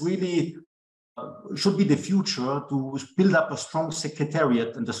that's really should be the future, to build up a strong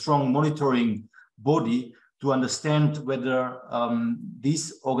secretariat and a strong monitoring body to understand whether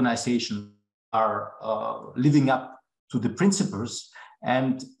these organizations are living up to the principles,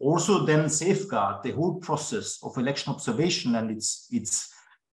 and also then safeguard the whole process of election observation and its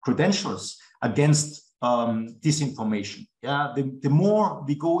credentials against disinformation. Yeah, the more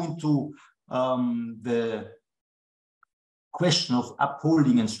we go into the question of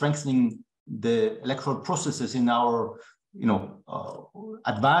upholding and strengthening the electoral processes in our,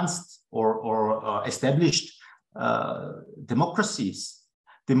 advanced or established democracies,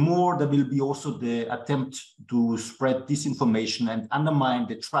 the more there will be also the attempt to spread disinformation and undermine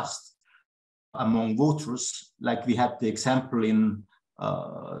the trust among voters, like we had the example in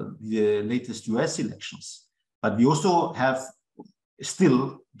the latest US elections. But we also have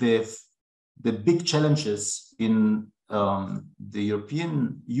still the big challenges in the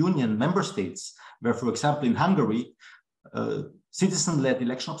European Union member states, where, for example, in Hungary, citizen-led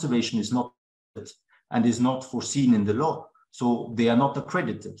election observation is not, and is not foreseen in the law. So they are not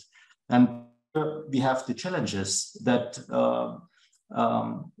accredited. And we have the challenges that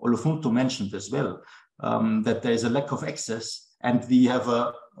Olofunto mentioned as well, that there is a lack of access, and we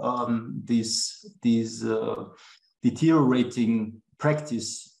have this deteriorating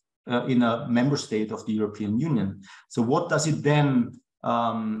practice in a member state of the European Union. So what does it then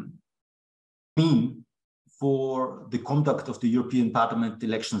mean for the conduct of the European Parliament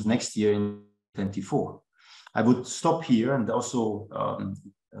elections next year in 2024? I would stop here and also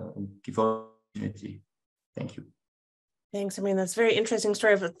give opportunity. Thank you. Thanks. I mean, that's a very interesting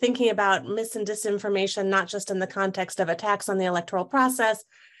story of thinking about mis and disinformation, not just in the context of attacks on the electoral process,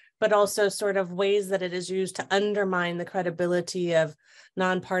 but also sort of ways that it is used to undermine the credibility of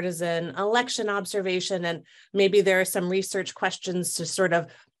nonpartisan election observation. And maybe there are some research questions to sort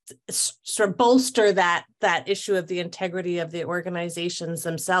of bolster that issue of the integrity of the organizations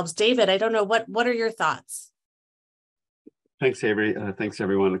themselves. David, I don't know, what are your thoughts? Thanks, Avery. Thanks,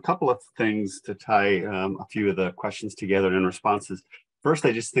 everyone. A couple of things to tie a few of the questions together in responses. First,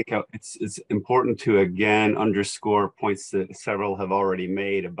 I just think it's important to, again, underscore points that several have already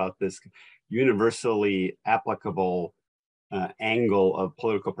made about this universally applicable angle of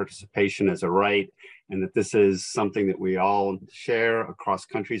political participation as a right, and that this is something that we all share across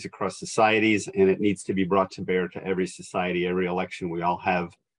countries, across societies, and it needs to be brought to bear to every society, every election.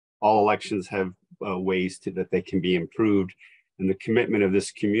 All elections have ways that they can be improved. And the commitment of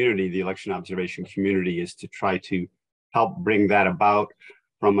this community, the election observation community, is to try to help bring that about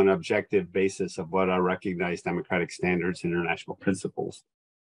from an objective basis of what are recognized democratic standards and international principles.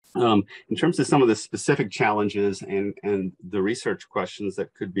 In terms of some of the specific challenges and the research questions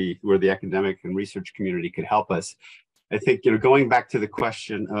that could be where the academic and research community could help us, I think, going back to the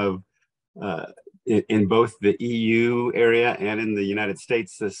question of in both the EU area and in the United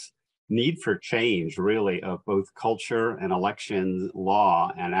States, this need for change, really, of both culture and elections law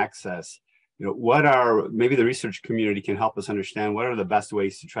and access. Maybe the research community can help us understand what are the best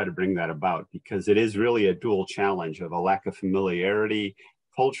ways to try to bring that about, because it is really a dual challenge of a lack of familiarity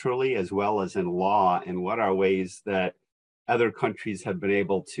culturally as well as in law, and what are ways that other countries have been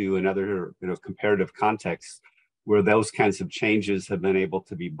able to, in other comparative contexts, where those kinds of changes have been able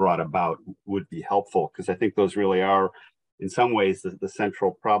to be brought about would be helpful, because I think those really are, in some ways, the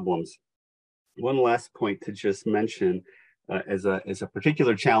central problems. One last point to just mention as a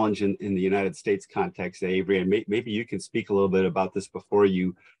particular challenge in the United States context, Avery, and maybe you can speak a little bit about this before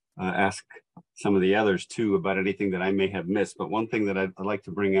you ask some of the others too about anything that I may have missed. But one thing that I'd like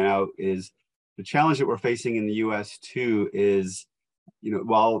to bring out is the challenge that we're facing in the US too is,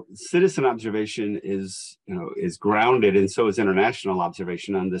 while citizen observation is grounded, and so is international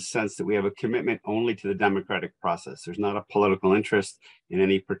observation, on the sense that we have a commitment only to the democratic process. There's not a political interest in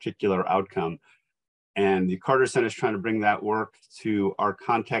any particular outcome. And the Carter Center is trying to bring that work to our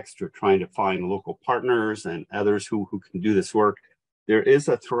context. We're trying to find local partners and others who can do this work. There is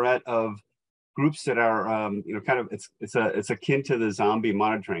a threat of groups that are, it's akin to the zombie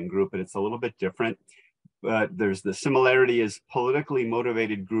monitoring group, but it's a little bit different. But there's the similarity is politically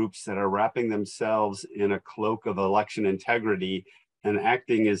motivated groups that are wrapping themselves in a cloak of election integrity and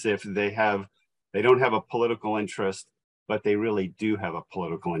acting as if they don't have a political interest, but they really do have a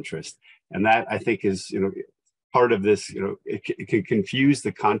political interest. And that, I think, is part of this. It can confuse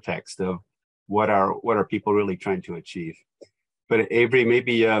the context of what are people really trying to achieve. But Avery,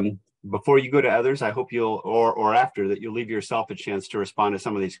 maybe before you go to others, I hope you'll, or after that, you'll leave yourself a chance to respond to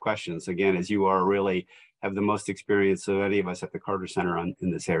some of these questions, again, as you have the most experience of any of us at the Carter Center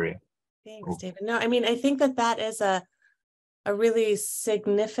in this area. Thanks, David. No, I mean, I think that is a really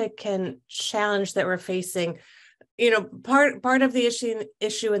significant challenge that we're facing. Part of the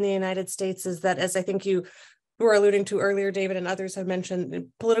issue in the United States is that, as I think you were alluding to earlier, David, and others have mentioned,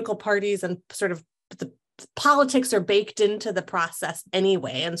 political parties and sort of the politics are baked into the process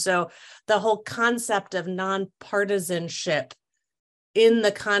anyway. And so the whole concept of nonpartisanship in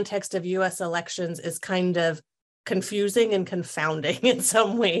the context of US elections is kind of confusing and confounding in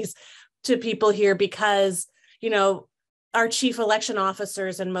some ways to people here, because, our chief election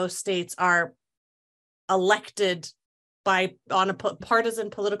officers in most states are elected on a partisan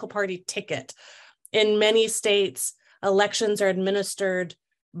political party ticket. In many states, elections are administered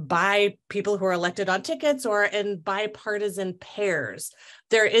by people who are elected on tickets or in bipartisan pairs.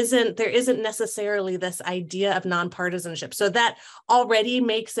 There isn't necessarily this idea of nonpartisanship. So that already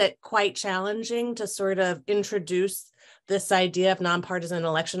makes it quite challenging to sort of introduce this idea of nonpartisan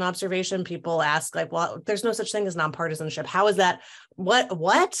election observation. People ask, well, there's no such thing as nonpartisanship. How is that?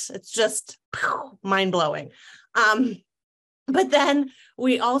 What? It's just mind-blowing. But then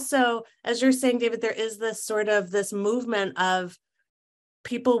we also, as you're saying, David, there is this sort of this movement of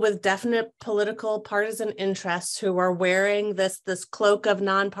people with definite political partisan interests who are wearing this cloak of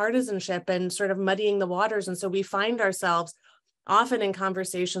nonpartisanship and sort of muddying the waters. And so we find ourselves often in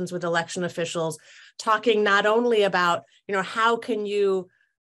conversations with election officials talking not only about, how can you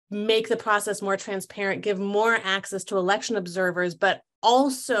make the process more transparent, give more access to election observers, but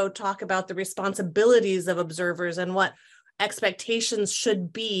also talk about the responsibilities of observers and what expectations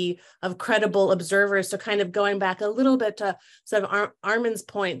should be of credible observers. So kind of going back a little bit to some of Armin's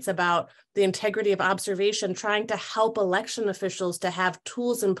points about the integrity of observation, trying to help election officials to have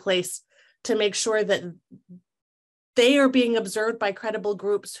tools in place to make sure that they are being observed by credible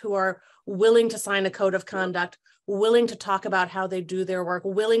groups who are willing to sign a code of conduct, willing to talk about how they do their work,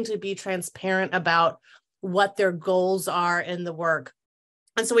 willing to be transparent about what their goals are in the work.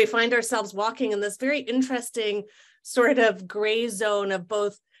 And so we find ourselves walking in this very interesting sort of gray zone of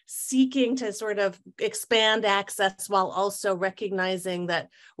both seeking to sort of expand access while also recognizing that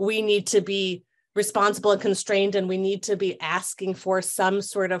we need to be responsible and constrained, and we need to be asking for some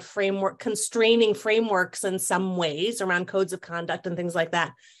sort of framework, constraining frameworks in some ways around codes of conduct and things like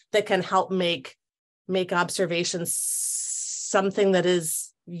that, that can help make observations something that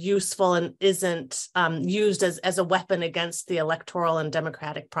is useful and isn't used as a weapon against the electoral and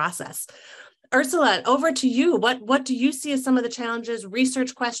democratic process. Ursula, over to you. What do you see as some of the challenges?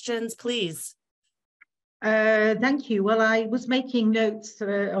 Research questions, please. Thank you. Well, I was making notes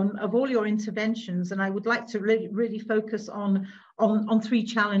of all your interventions, and I would like to really focus on three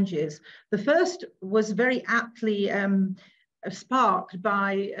challenges. The first was very aptly sparked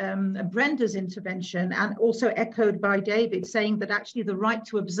by Brenda's intervention, and also echoed by David, saying that actually the right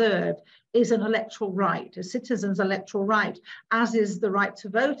to observe is an electoral right, a citizen's electoral right, as is the right to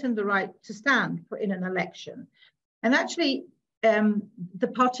vote and the right to stand in an election. And actually,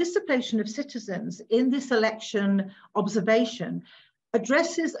 the participation of citizens in this election observation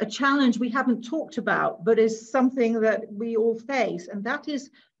addresses a challenge we haven't talked about, but is something that we all face, and that is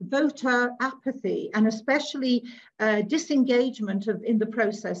voter apathy, and especially disengagement in the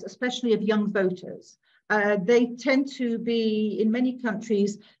process, especially of young voters. They tend to be, in many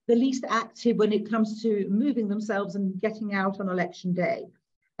countries, the least active when it comes to moving themselves and getting out on election day.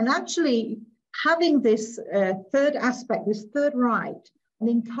 And actually, having this third aspect, this third right, and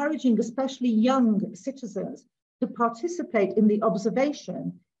encouraging especially young citizens to participate in the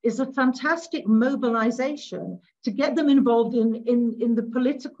observation is a fantastic mobilization to get them involved in the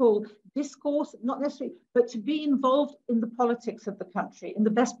political discourse, not necessarily, but to be involved in the politics of the country in the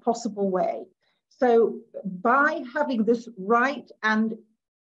best possible way. So by having this right and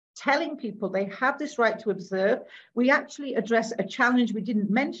telling people they have this right to observe, we actually address a challenge we didn't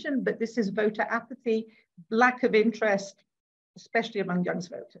mention, but this is voter apathy, lack of interest, especially among young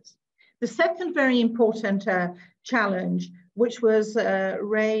voters. The second very important challenge, which was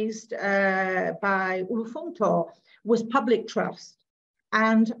raised by Ulufunto, was public trust.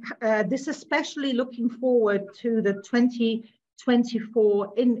 And this especially looking forward to the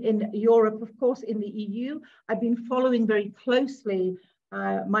 2024 in Europe, of course, in the EU. I've been following very closely.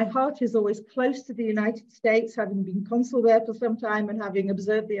 My heart is always close to the United States, having been consul there for some time and having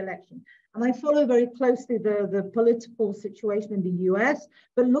observed the election. And I follow very closely the political situation in the US,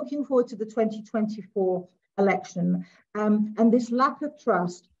 but looking forward to the 2024 election. And this lack of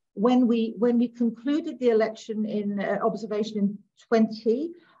trust, when we concluded the election in observation in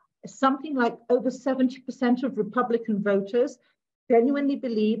 20, something like over 70% of Republican voters genuinely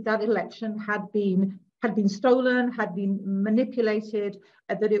believed that election had been stolen, had been manipulated,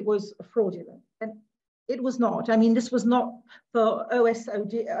 that it was fraudulent. And it was not. I mean, this was not for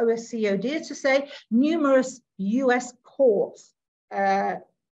OSCE to say. Numerous US courts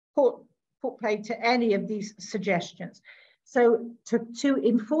put play to any of these suggestions. So to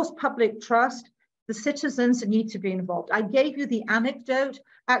enforce public trust, the citizens need to be involved. I gave you the anecdote,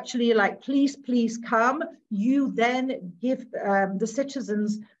 actually, like, please, please come. You then give the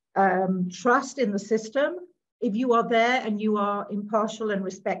citizens trust in the system if you are there and you are impartial and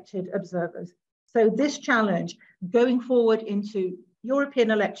respected observers. So this challenge going forward into European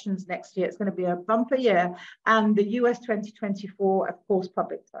elections next year, it's going to be a bumper year, and the US 2024, of course,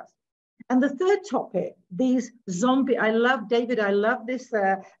 public trust. And the third topic, these zombie, I love, David, I love this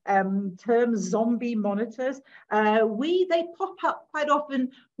term, zombie monitors. They pop up quite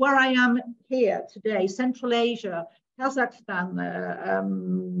often where I am here today, Central Asia, Kazakhstan,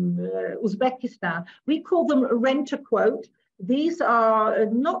 Uzbekistan. We call them rent-a-quote. These are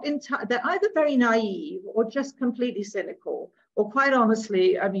not entirely, they're either very naive or just completely cynical, or quite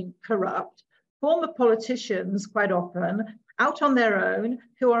honestly, I mean, corrupt. Former politicians quite often, out on their own,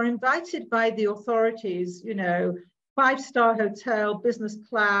 who are invited by the authorities, you know, 5-star hotel, business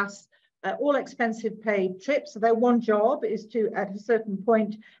class, all expensive paid trips. So their one job is to, at a certain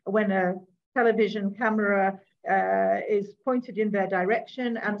point, when a television camera is pointed in their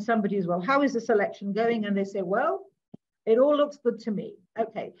direction and somebody is, well, how is this election going? And they say, well, it all looks good to me.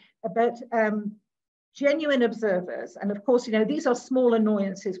 Okay, but genuine observers, and of course, you know, these are small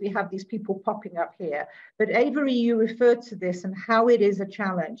annoyances. We have these people popping up here, but Avery, you referred to this and how it is a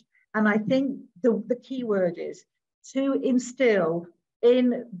challenge. And I think the key word is to instill in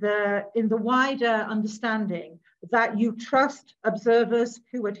the wider understanding that you trust observers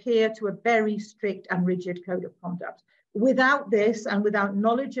who adhere to a very strict and rigid code of conduct. Without this and without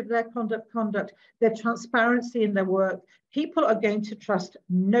knowledge of their conduct, their transparency in their work, people are going to trust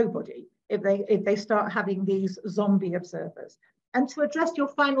nobody if they start having these zombie observers. And to address your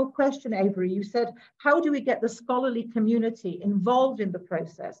final question, Avery, you said, how do we get the scholarly community involved in the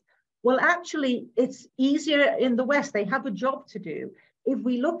process? Well, actually, it's easier in the West. They have a job to do. If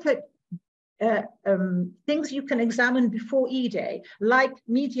we look at things you can examine before E-Day, like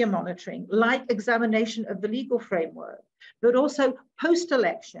media monitoring, like examination of the legal framework, but also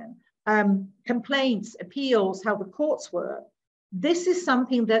post-election, complaints, appeals, how the courts work. This is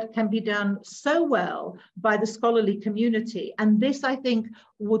something that can be done so well by the scholarly community. And this, I think,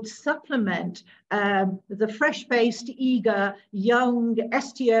 would supplement the fresh-faced, eager, young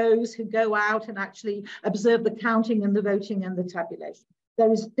STOs who go out and actually observe the counting and the voting and the tabulation.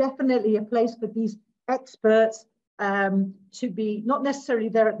 There is definitely a place for these experts to be not necessarily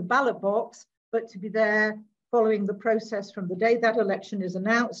there at the ballot box, but to be there following the process from the day that election is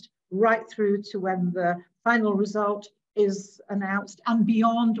announced right through to when the final result is announced and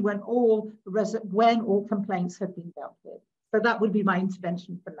beyond, when all complaints have been dealt with. So that would be my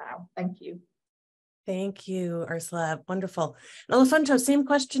intervention for now. Thank you. Thank you, Ursula. Wonderful. Elefanto, same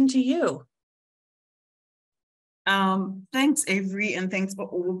question to you. Thanks, Avery, and thanks for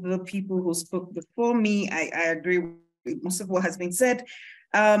all the people who spoke before me. I agree with most of what has been said.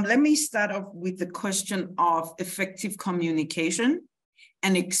 Let me start off with the question of effective communication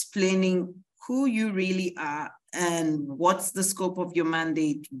and explaining who you really are and what's the scope of your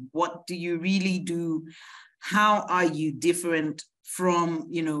mandate. What do you really do? How are you different from,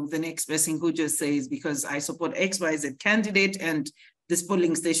 you know, the next person who just says, because I support XYZ candidate and this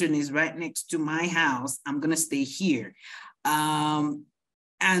polling station is right next to my house, I'm going to stay here. And,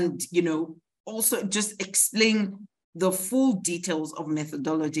 you know, also just explain the full details of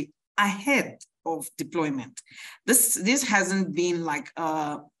methodology ahead of deployment. This hasn't been like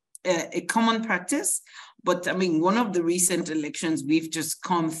a common practice, but I mean, one of the recent elections we've just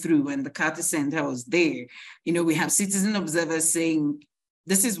come through and the Carter Center was there, you know, we have citizen observers saying,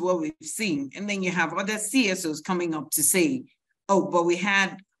 this is what we've seen. And then you have other CSOs coming up to say, oh, but we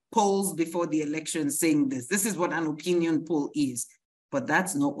had polls before the election saying this. This is what an opinion poll is, but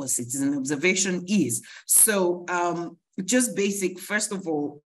that's not what citizen observation is. So just basic, first of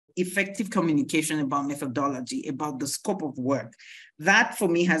all, effective communication about methodology, about the scope of work. That for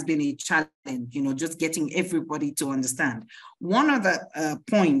me has been a challenge, you know, just getting everybody to understand. One other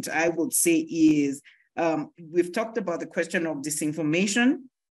point I would say is, we've talked about the question of disinformation.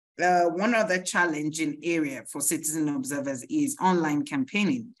 One other challenging area for citizen observers is online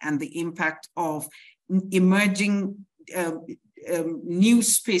campaigning and the impact of emerging new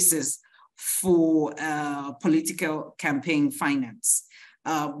spaces for political campaign finance,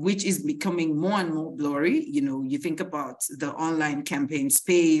 which is becoming more and more blurry. You know, you think about the online campaign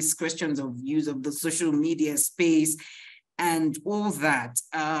space, questions of use of the social media space, and all that,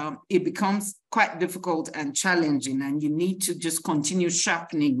 it becomes quite difficult and challenging, and you need to just continue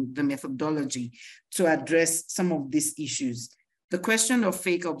sharpening the methodology to address some of these issues. The question of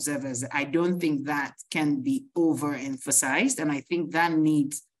fake observers, I don't think that can be overemphasized, and I think that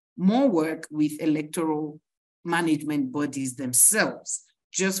needs more work with electoral management bodies themselves,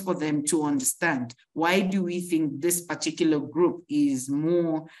 just for them to understand, why do we think this particular group is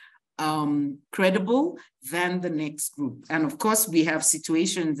more credible than the next group? And of course, we have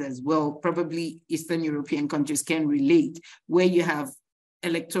situations as well, probably Eastern European countries can relate, where you have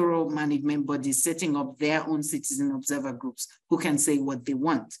electoral management bodies setting up their own citizen observer groups who can say what they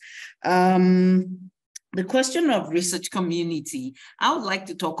want. The question of research community, I would like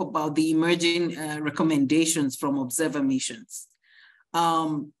to talk about the emerging recommendations from observer missions.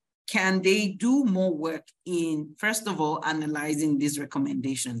 Can they do more work in, first of all, analyzing these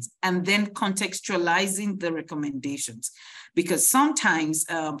recommendations and then contextualizing the recommendations? Because sometimes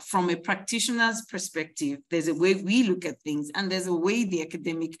from a practitioner's perspective, there's a way we look at things and there's a way the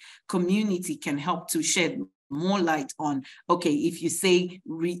academic community can help to shed more light on, okay, if you say,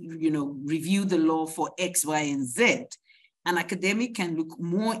 review the law for X, Y, and Z, an academic can look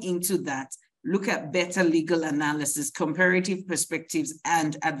more into that, look at better legal analysis, comparative perspectives,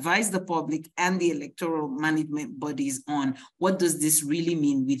 and advise the public and the electoral management bodies on what does this really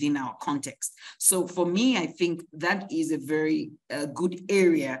mean within our context. So for me, I think that is a very good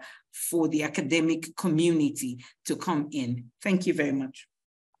area for the academic community to come in. Thank you very much.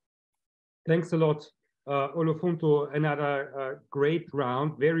 Thanks a lot, Olofunto. Another great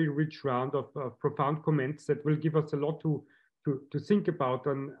round, very rich round of profound comments that will give us a lot to think about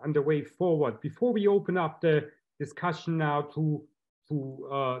on the way forward. Before we open up the discussion now to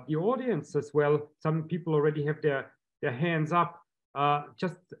the audience as well, some people already have their hands up.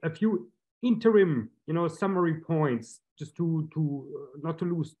 Just a few interim, summary points, just to not to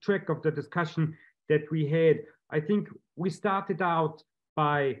lose track of the discussion that we had. I think we started out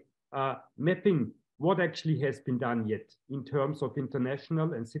by mapping what actually has been done yet in terms of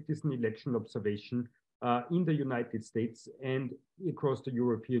international and citizen election observation in the United States and across the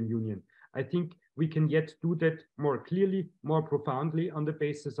European Union. I think we can yet do that more clearly, more profoundly on the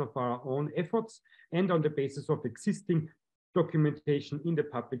basis of our own efforts and on the basis of existing documentation in the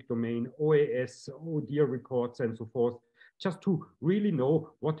public domain, OAS, ODIHR reports, and so forth, just to really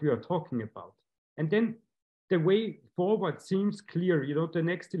know what we are talking about. And then the way forward seems clear. The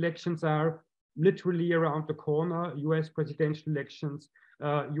next elections are literally around the corner, US presidential elections,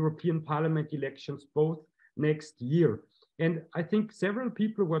 European Parliament elections, both next year. And I think several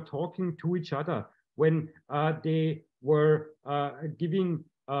people were talking to each other when they were giving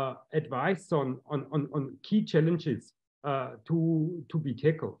advice on key challenges to be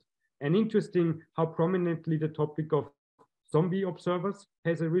tackled. And interesting how prominently the topic of zombie observers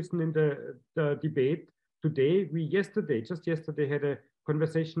has arisen in the debate. Today, just yesterday, had a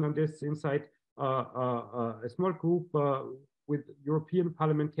conversation on this inside a small group with European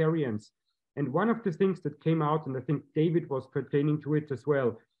parliamentarians. And one of the things that came out, and I think David was pertaining to it as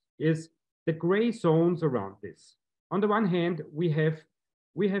well, is the gray zones around this. On the one hand, we have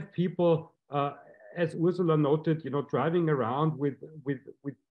people, as Ursula noted, driving around with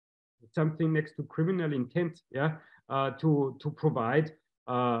something next to criminal intent, to provide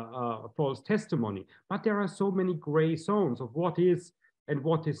false testimony. But there are so many gray zones of what is and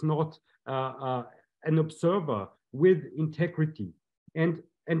what is not an observer with integrity. And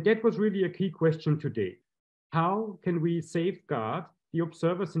that was really a key question today. How can we safeguard the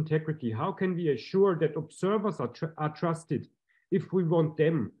observer's integrity? How can we assure that observers are trusted if we want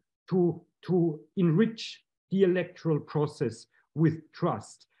them to enrich the electoral process with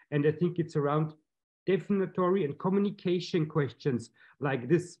trust? And I think it's around definitory and communication questions like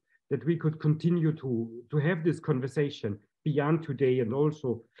this that we could continue to have this conversation beyond today and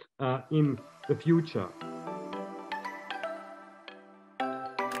also in the future.